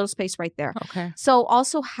be my little space right there. Okay. So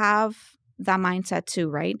also have that mindset too,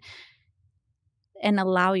 right? And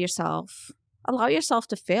allow yourself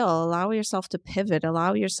to fail, allow yourself to pivot,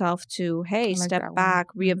 allow yourself to, hey, step back,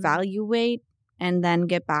 reevaluate, and then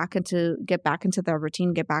get back into the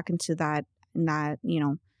routine, get back into that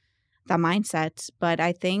mindset. But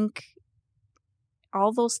I think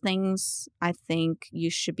all those things, I think you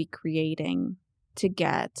should be creating to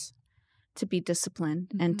be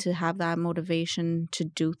disciplined and to have that motivation to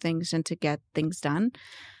do things and to get things done.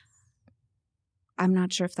 I'm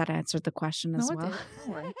not sure if that answered the question as well.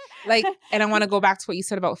 And I want to go back to what you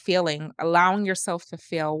said about failing, allowing yourself to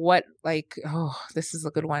fail. This is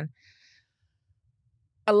a good one.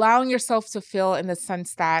 Allowing yourself to fail in the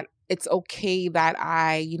sense that it's okay that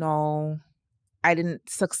I didn't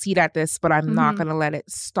succeed at this, but I'm not going to let it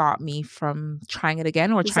stop me from trying it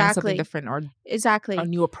again or trying something different or a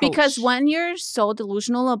new approach. Because when you're so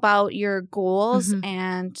delusional about your goals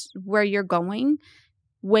and where you're going,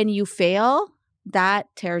 when you fail, that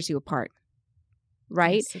tears you apart,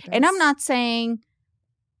 right? Yes, and I'm not saying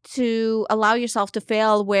to allow yourself to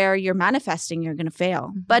fail where you're manifesting you're going to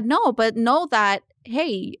fail. But know that,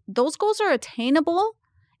 hey, those goals are attainable.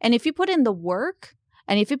 And if you put in the work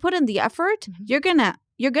and if you put in the effort, you're going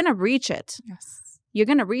to reach it. Yes. You're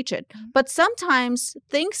going to reach it. But sometimes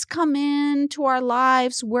things come into our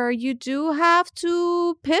lives where you do have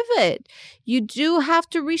to pivot. You do have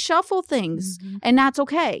to reshuffle things, and that's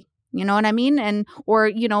okay. You know what I mean? Or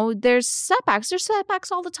there's setbacks. There's setbacks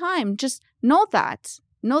all the time. Just know that.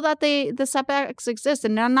 Know that the setbacks exist,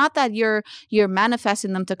 and not that you're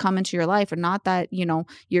manifesting them to come into your life, or not that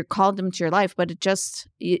you're called them to your life, but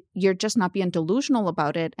you're just not being delusional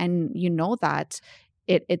about it, and that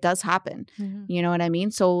it does happen. You know what I mean?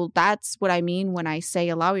 So that's what I mean when I say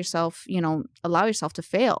allow yourself to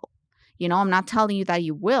fail. I'm not telling you that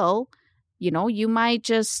you will. You might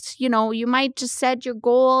just set your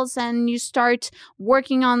goals and you start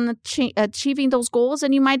working on achieving those goals,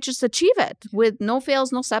 and you might just achieve it with no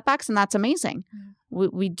fails, no setbacks, and that's amazing.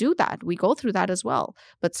 We do that. We go through that as well.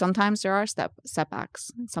 But sometimes there are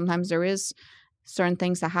setbacks. Sometimes there is certain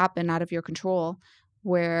things that happen out of your control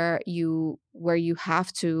where you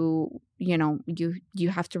have to you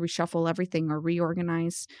have to reshuffle everything or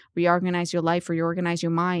reorganize your life, or reorganize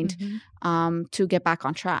your mind to get back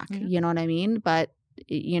on track. You know what I mean? But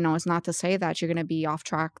it's not to say that you're going to be off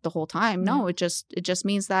track the whole time. No, it just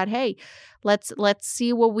means that, hey, let's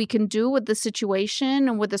see what we can do with the situation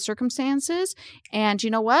and with the circumstances, and you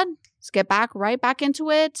know what? Let's get right back into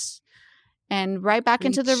it. And right back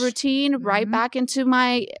into the routine, right back into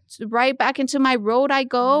my road I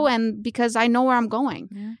go, and because I know where I'm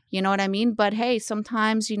going. You know what I mean? But hey,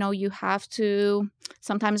 sometimes, you have to,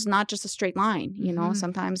 sometimes not just a straight line,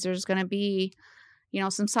 sometimes there's going to be,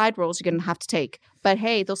 some side roads you're going to have to take. But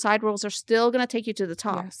hey, those side roads are still going to take you to the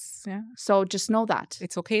top. Yes. Yeah. So just know that.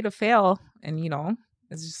 It's okay to fail, and,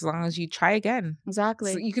 as long as you try again.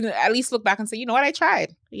 Exactly. So you can at least look back and say, you know what, I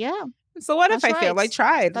tried. Yeah. So what if I failed? I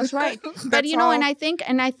tried. That's right. But and I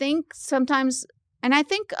think sometimes, and I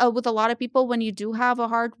think with a lot of people, when you do have a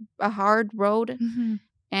hard road,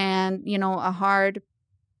 and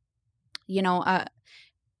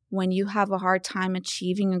when you have a hard time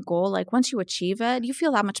achieving a goal, like once you achieve it, you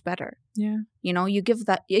feel that much better. Yeah. You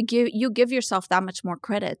give yourself that much more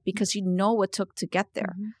credit because you know what it took to get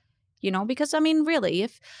there. Because really,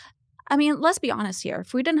 let's be honest here.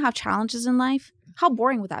 If we didn't have challenges in life, how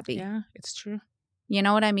boring would that be? Yeah, it's true. You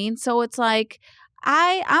know what I mean? So it's like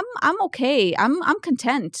I'm okay. I'm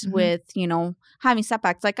content with, having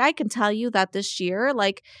setbacks. Like I can tell you that this year,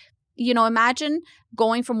 like, imagine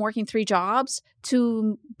going from working 3 jobs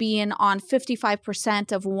to being on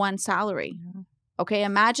 55% of one salary. Yeah. Okay,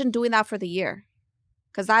 imagine doing that for the year.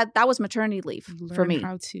 Because that was maternity leave for me.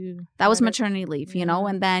 That was maternity leave,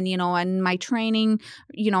 and then, and my training,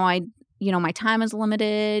 my time is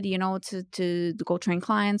limited, to go train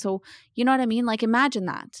clients. So, you know what I mean? Like, imagine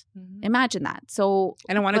that. Imagine that. So,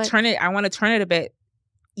 and I want to turn it a bit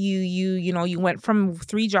you went from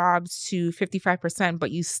 3 jobs to 55%,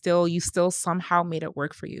 but you still somehow made it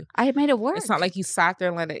work for you. I made it work. It's not like you sat there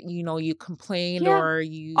and let it, you complained or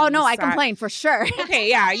you. Oh no, I complained for sure. Okay,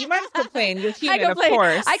 yeah, you might have complained. You're human, of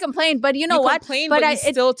course. I complained, but you know what? But you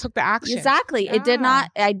still took the action. Exactly. Yeah. It did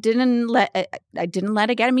not. I didn't let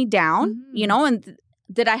it get me down. Mm-hmm. And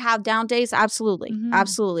did I have down days? Absolutely,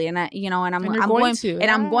 absolutely. And I'm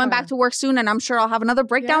going back to work soon, and I'm sure I'll have another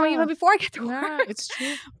breakdown even before I get to work. It's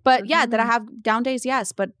true. But did I have down days?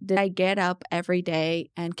 Yes. But did I get up every day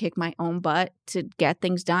and kick my own butt to get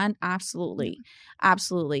things done? Absolutely,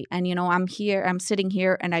 absolutely. And I'm sitting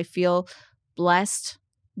here, and I feel blessed.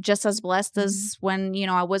 Just as blessed as when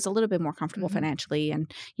I was a little bit more comfortable financially,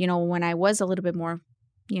 and when I was a little bit more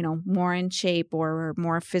more in shape or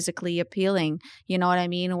more physically appealing, you know what I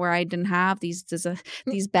mean? Where I didn't have these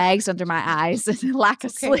bags under my eyes and lack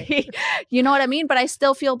of sleep, you know what I mean? But I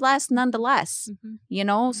still feel blessed nonetheless,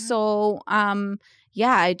 So, I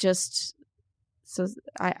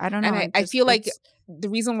don't know. And I feel like the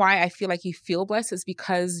reason why I feel like you feel blessed is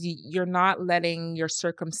because you're not letting your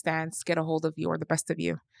circumstance get a hold of you or the best of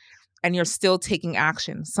you, and you're still taking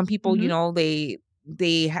action. Some people, we all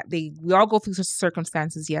go through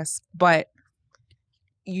circumstances, yes, but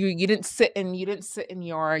you didn't sit in it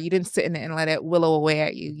and let it willow away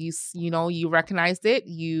at you. You recognized it,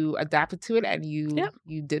 you adapted to it, and you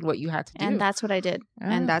did what you had to do. And that's what I did.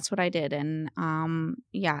 And that's what I did. And I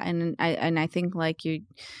think like you,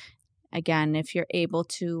 again, if you're able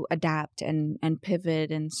to adapt and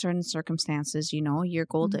pivot in certain circumstances, you're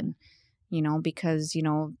golden. Because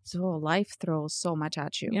life throws so much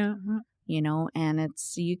at you. Yeah. And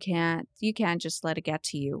it's you can't just let it get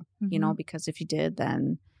to you, because if you did,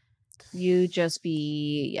 then you just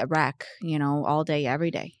be a wreck, all day, every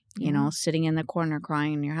day, sitting in the corner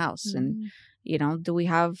crying in your house. And, do we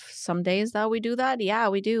have some days that we do that? Yeah,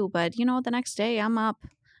 we do. But, the next day I'm up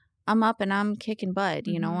and I'm kicking butt,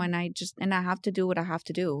 and I have to do what I have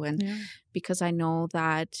to do. And because I know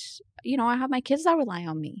that, I have my kids that rely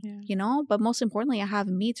on me, but most importantly, I have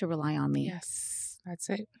me to rely on me. Yes.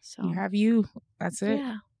 That's it. So you have you. That's it.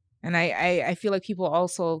 Yeah. And I feel like people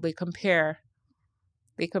also, they compare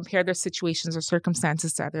their situations or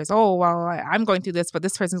circumstances to others. Oh, well, I'm going through this, but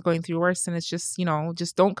this person's going through worse. And it's just,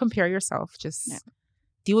 just don't compare yourself. Just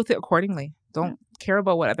deal with it accordingly. Don't care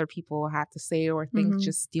about what other people have to say or think.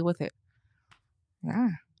 Just deal with it. Yeah.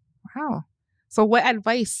 Wow. So what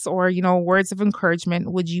advice or, words of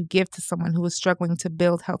encouragement would you give to someone who is struggling to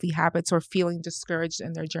build healthy habits or feeling discouraged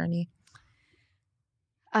in their journey?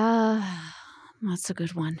 That's a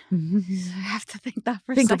good one. I have to think that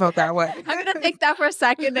for a second. Think about that one. I'm going to think that for a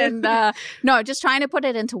second. And no, just trying to put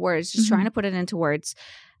it into words.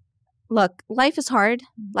 Look, life is hard.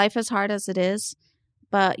 Life is hard as it is.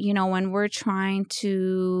 But, when we're trying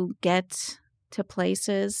to get to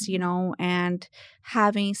places, and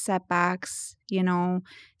having setbacks,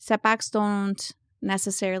 setbacks don't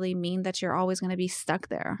necessarily mean that you're always going to be stuck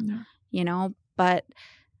there, but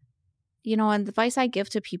and the advice I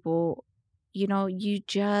give to people, you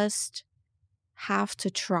just have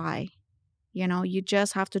to try. You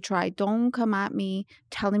just have to try. Don't come at me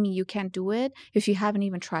telling me you can't do it if you haven't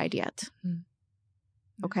even tried yet.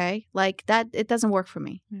 Okay? Like that, it doesn't work for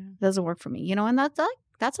me. It doesn't work for me. And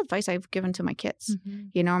that's advice I've given to my kids.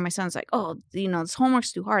 My son's like, oh, this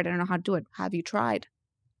homework's too hard. I don't know how to do it. Have you tried?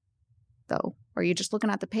 Though? Or you're just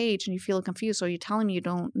looking at the page and you feel confused. So you're telling me you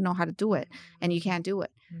don't know how to do it and you can't do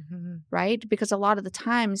it. Right? Because a lot of the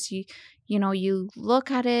times you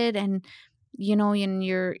look at it and, and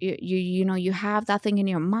you have that thing in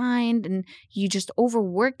your mind and you just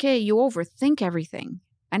overwork it. You overthink everything.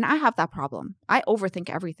 And I have that problem. I overthink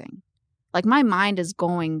everything. Like my mind is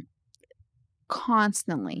going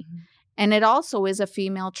constantly. And it also is a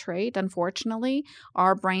female trait. Unfortunately,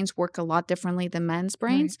 our brains work a lot differently than men's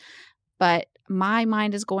brains. But my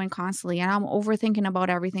mind is going constantly and I'm overthinking about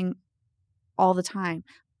everything all the time.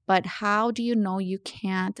 But how do you know you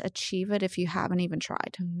can't achieve it if you haven't even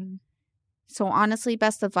tried? So honestly,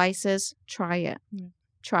 best advice is try it.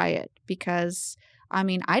 Try it. Because,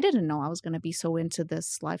 I didn't know I was going to be so into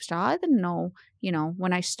this lifestyle. I didn't know,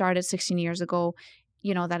 when I started 16 years ago,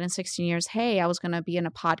 that in 16 years, hey, I was going to be in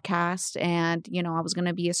a podcast and, I was going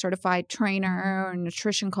to be a certified trainer or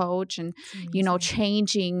nutrition coach and,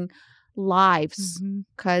 changing lives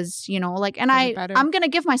because, and I'm going to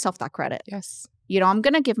give myself that credit. Yes. I'm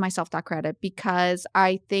going to give myself that credit because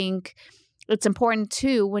I think it's important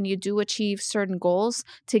too, when you do achieve certain goals,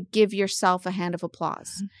 to give yourself a hand of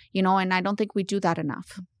applause, and I don't think we do that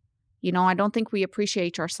enough. I don't think we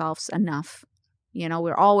appreciate ourselves enough.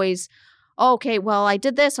 We're always, okay, well, I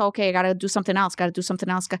did this. Okay, I got to do something else.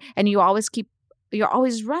 And you're always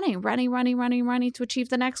running to achieve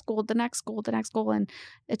the next goal, and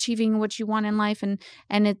achieving what you want in life. And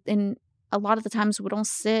a lot of the times we don't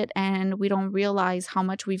sit and we don't realize how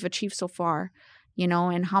much we've achieved so far,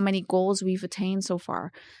 and how many goals we've attained so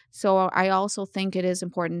far. So I also think it is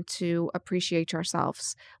important to appreciate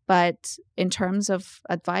ourselves. But in terms of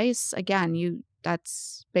advice, again,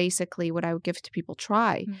 that's basically what I would give to people.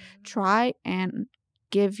 Try and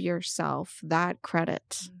give yourself that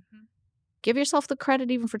credit. Give yourself the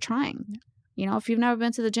credit even for trying. If you've never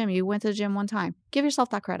been to the gym, you went to the gym one time, give yourself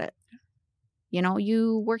that credit.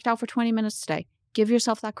 You worked out for 20 minutes today. Give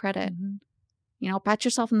yourself that credit. Pat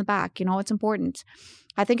yourself in the back. It's important.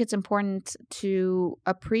 I think it's important to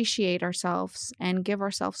appreciate ourselves and give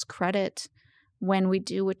ourselves credit when we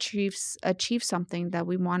do achieve something that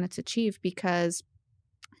we wanted to achieve, because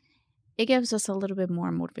it gives us a little bit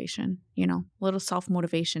more motivation. A little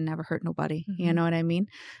self-motivation never hurt nobody. You know what I mean?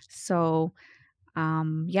 So, I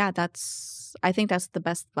think that's the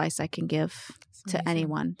best advice I can give to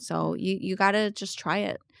anyone. So you got to just try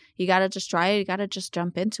it. You got to just try it. You got to just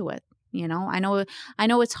jump into it. I know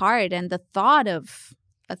it's hard. And the thought of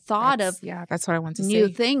that's what I want to new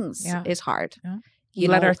say. things is hard. Yeah. You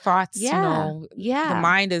let our thoughts, the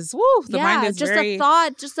mind is, mind is just very...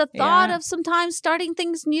 just a thought of sometimes starting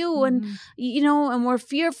things new and, and we're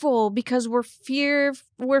fearful because we're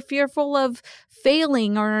fearful of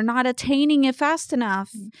failing or not attaining it fast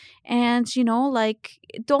enough. And,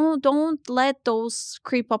 don't let those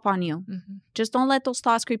creep up on you. Just don't let those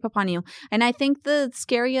thoughts creep up on you. And I think the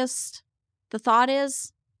scariest, the thought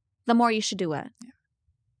is, the more you should do it. Yeah.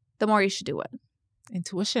 The more you should do it.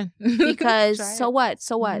 Intuition. Because so what?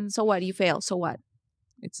 You fail. So what?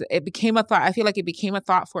 It became a thought. I feel like it became a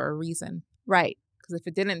thought for a reason. Right. Because if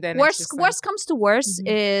it didn't, then worst comes to worst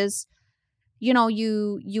is,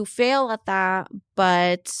 you fail at that,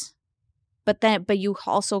 but you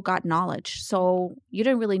also got knowledge. So you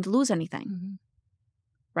didn't really lose anything.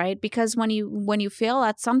 Right? Because when you fail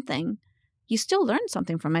at something, you still learn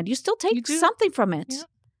something from it. You still take something from it. Yeah.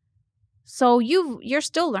 So you're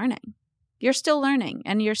still learning. You're still learning,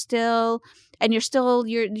 and you're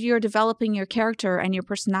developing your character and your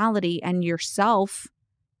personality and yourself,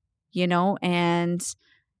 and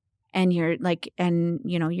you're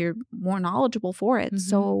you're more knowledgeable for it.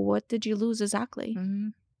 So what did you lose exactly?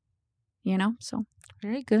 So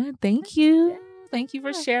very good. Thank you. Thank you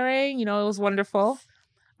for sharing. It was wonderful.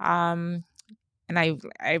 And I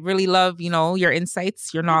really love, your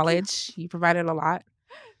insights, your knowledge. You provided a lot.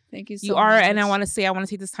 Thank you so You are, much. and I want to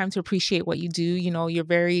take this time to appreciate what you do.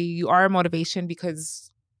 You are a motivation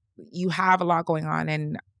because you have a lot going on,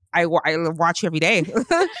 and I watch you every day.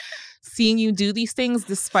 Seeing you do these things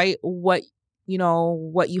despite what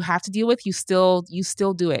you have to deal with, you still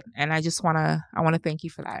do it. And I want to thank you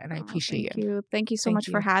for that. And I appreciate you. Thank you so much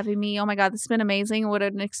for having me. Oh my God, this has been amazing. What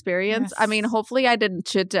an experience. Yes. I mean, hopefully I didn't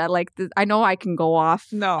chit chat I know I can go off.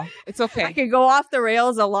 No, it's okay. I can go off the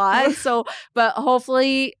rails a lot. But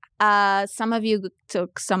hopefully some of you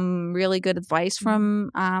took some really good advice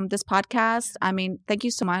from this podcast. I mean, thank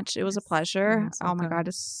you so much. It was a pleasure. Oh my God,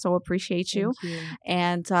 I so appreciate you.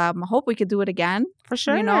 And I hope we could do it again. For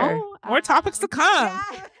sure. More topics to come.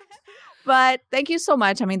 Yeah. But thank you so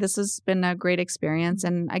much. I mean, this has been a great experience.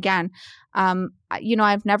 And again,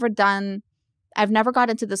 I've never got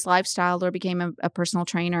into this lifestyle or became a personal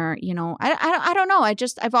trainer. I don't know.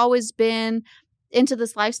 I've always been into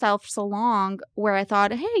this lifestyle for so long where I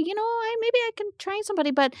thought, hey, maybe I can train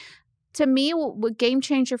somebody. But to me, what game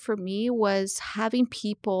changer for me was having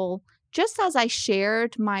people, just as I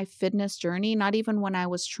shared my fitness journey, not even when I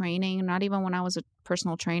was training, not even when I was a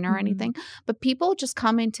personal trainer or anything, but people just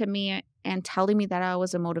coming to me and telling me that I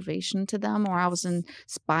was a motivation to them, or I was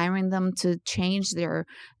inspiring them to change their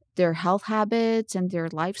health habits and their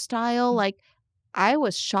lifestyle. Like, I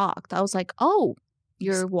was shocked. I was like, oh,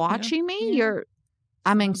 you're watching me?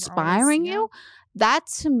 I'm inspiring you? That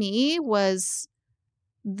to me was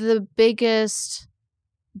the biggest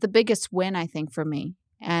win, I think, for me.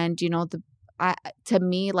 And,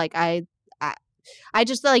 I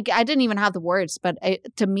just I didn't even have the words, but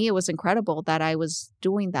to me, it was incredible that I was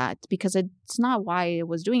doing that, because it's not why I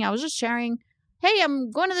was doing it. I was just sharing, hey, I'm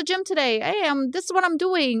going to the gym today. Hey, this is what I'm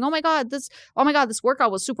doing. Oh my God, this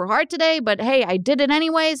workout was super hard today, but hey, I did it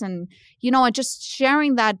anyways. And, I just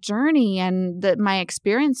sharing that journey and my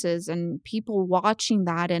experiences, and people watching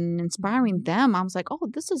that and inspiring them. I was like, oh,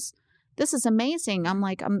 this is amazing. I'm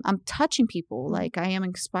like, I'm touching people. Like, I am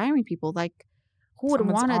inspiring people. Like, who would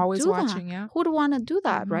want to do that? Yeah. Who would want to do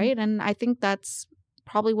that, right? And I think that's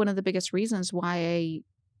probably one of the biggest reasons why I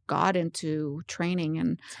got into training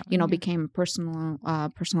and, became a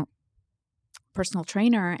personal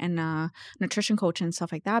trainer and a nutrition coach and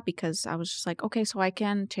stuff like that, because I was just like, okay, so I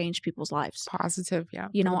can change people's lives. Positive, yeah.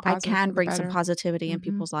 I can bring some positivity in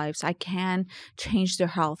people's lives. I can change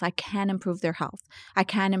their health. I can improve their health. I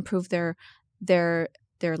can improve their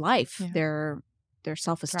life, their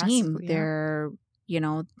self-esteem, their,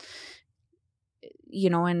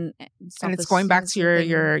 and it's going back to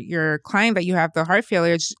your client that you have the heart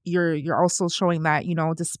failure. You're also showing that,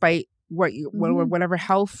 despite whatever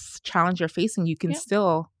health challenge you're facing, you can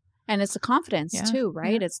still. And it's the confidence too,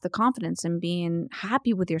 right? Yeah. It's the confidence in being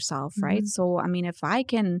happy with yourself, right? So, I mean, if I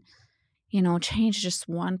can, change just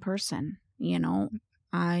one person,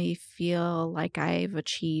 I feel like I've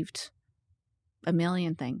achieved a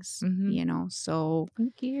million things, so.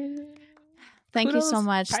 Thank you. Thank you so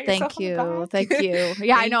much. Thank you. Thank you.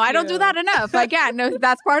 Yeah, I know. you. I don't do that enough. Again, no,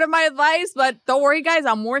 that's part of my advice, but don't worry, guys.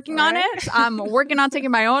 I'm working on it. I'm working on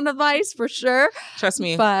taking my own advice for sure. Trust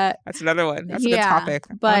me. But that's another one. That's a good topic.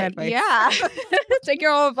 But take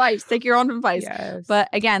your own advice. Take your own advice. Yes. But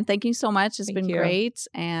again, thank you so much. It's been great.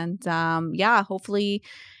 And hopefully,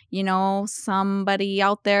 somebody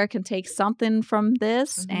out there can take something from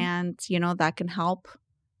this and, that can help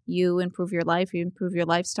you improve your life, you improve your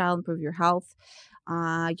lifestyle, improve your health,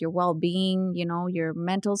 your well-being, your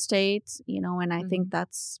mental state, and I think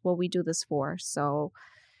that's what we do this for. So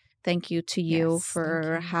thank you to you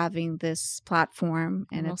for having this platform,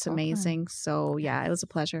 and it's amazing. So it was a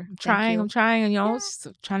pleasure. I'm trying, and just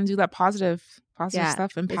trying to do that positive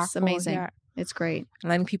stuff, impactful. It's amazing. Yeah. It's great. And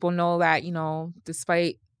letting people know that,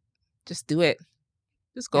 despite, just do it.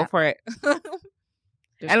 Just go for it.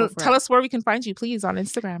 And tell us where we can find you, please, on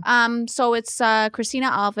Instagram. So it's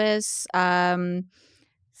Christina Alves,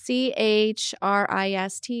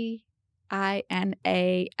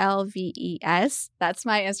 CHRISTINALVES. That's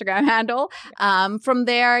my Instagram handle. From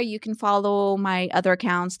there, you can follow my other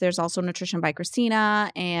accounts. There's also Nutrition by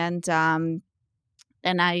Christina, and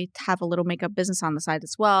I have a little makeup business on the side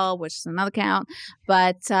as well, which is another account.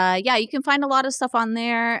 But you can find a lot of stuff on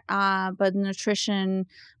there. But Nutrition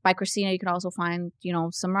by Christina, you can also find,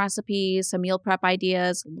 some recipes, some meal prep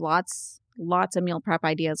ideas, lots of meal prep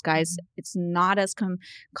ideas, guys. It's not as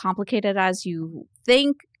complicated as you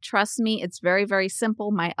think. Trust me, it's very, very simple.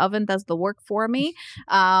 My oven does the work for me.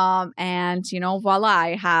 And, voila,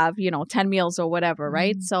 I have, 10 meals or whatever,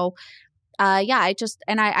 right? So I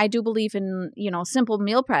do believe in, simple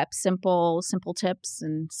meal prep, simple tips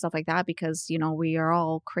and stuff like that, because, we are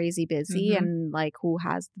all crazy busy and like, who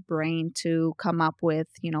has the brain to come up with,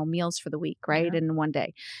 meals for the week, right? In one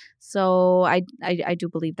day. So I do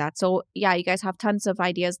believe that. So you guys have tons of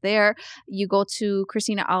ideas there. You go to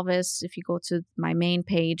Christina Alves. If you go to my main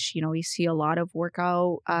page, you see a lot of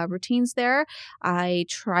workout routines there. I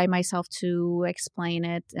try myself to explain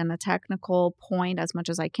it in a technical point as much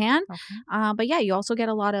as I can. Okay. But you also get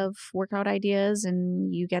a lot of workout ideas,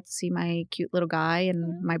 and you get to see my cute little guy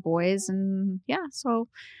and my boys, and so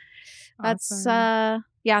that's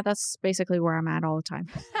that's basically where I'm at all the time.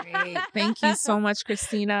 Great. Thank you so much,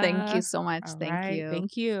 Christina. Thank you so much. All Thank right. you.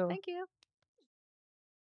 Thank you. Thank you.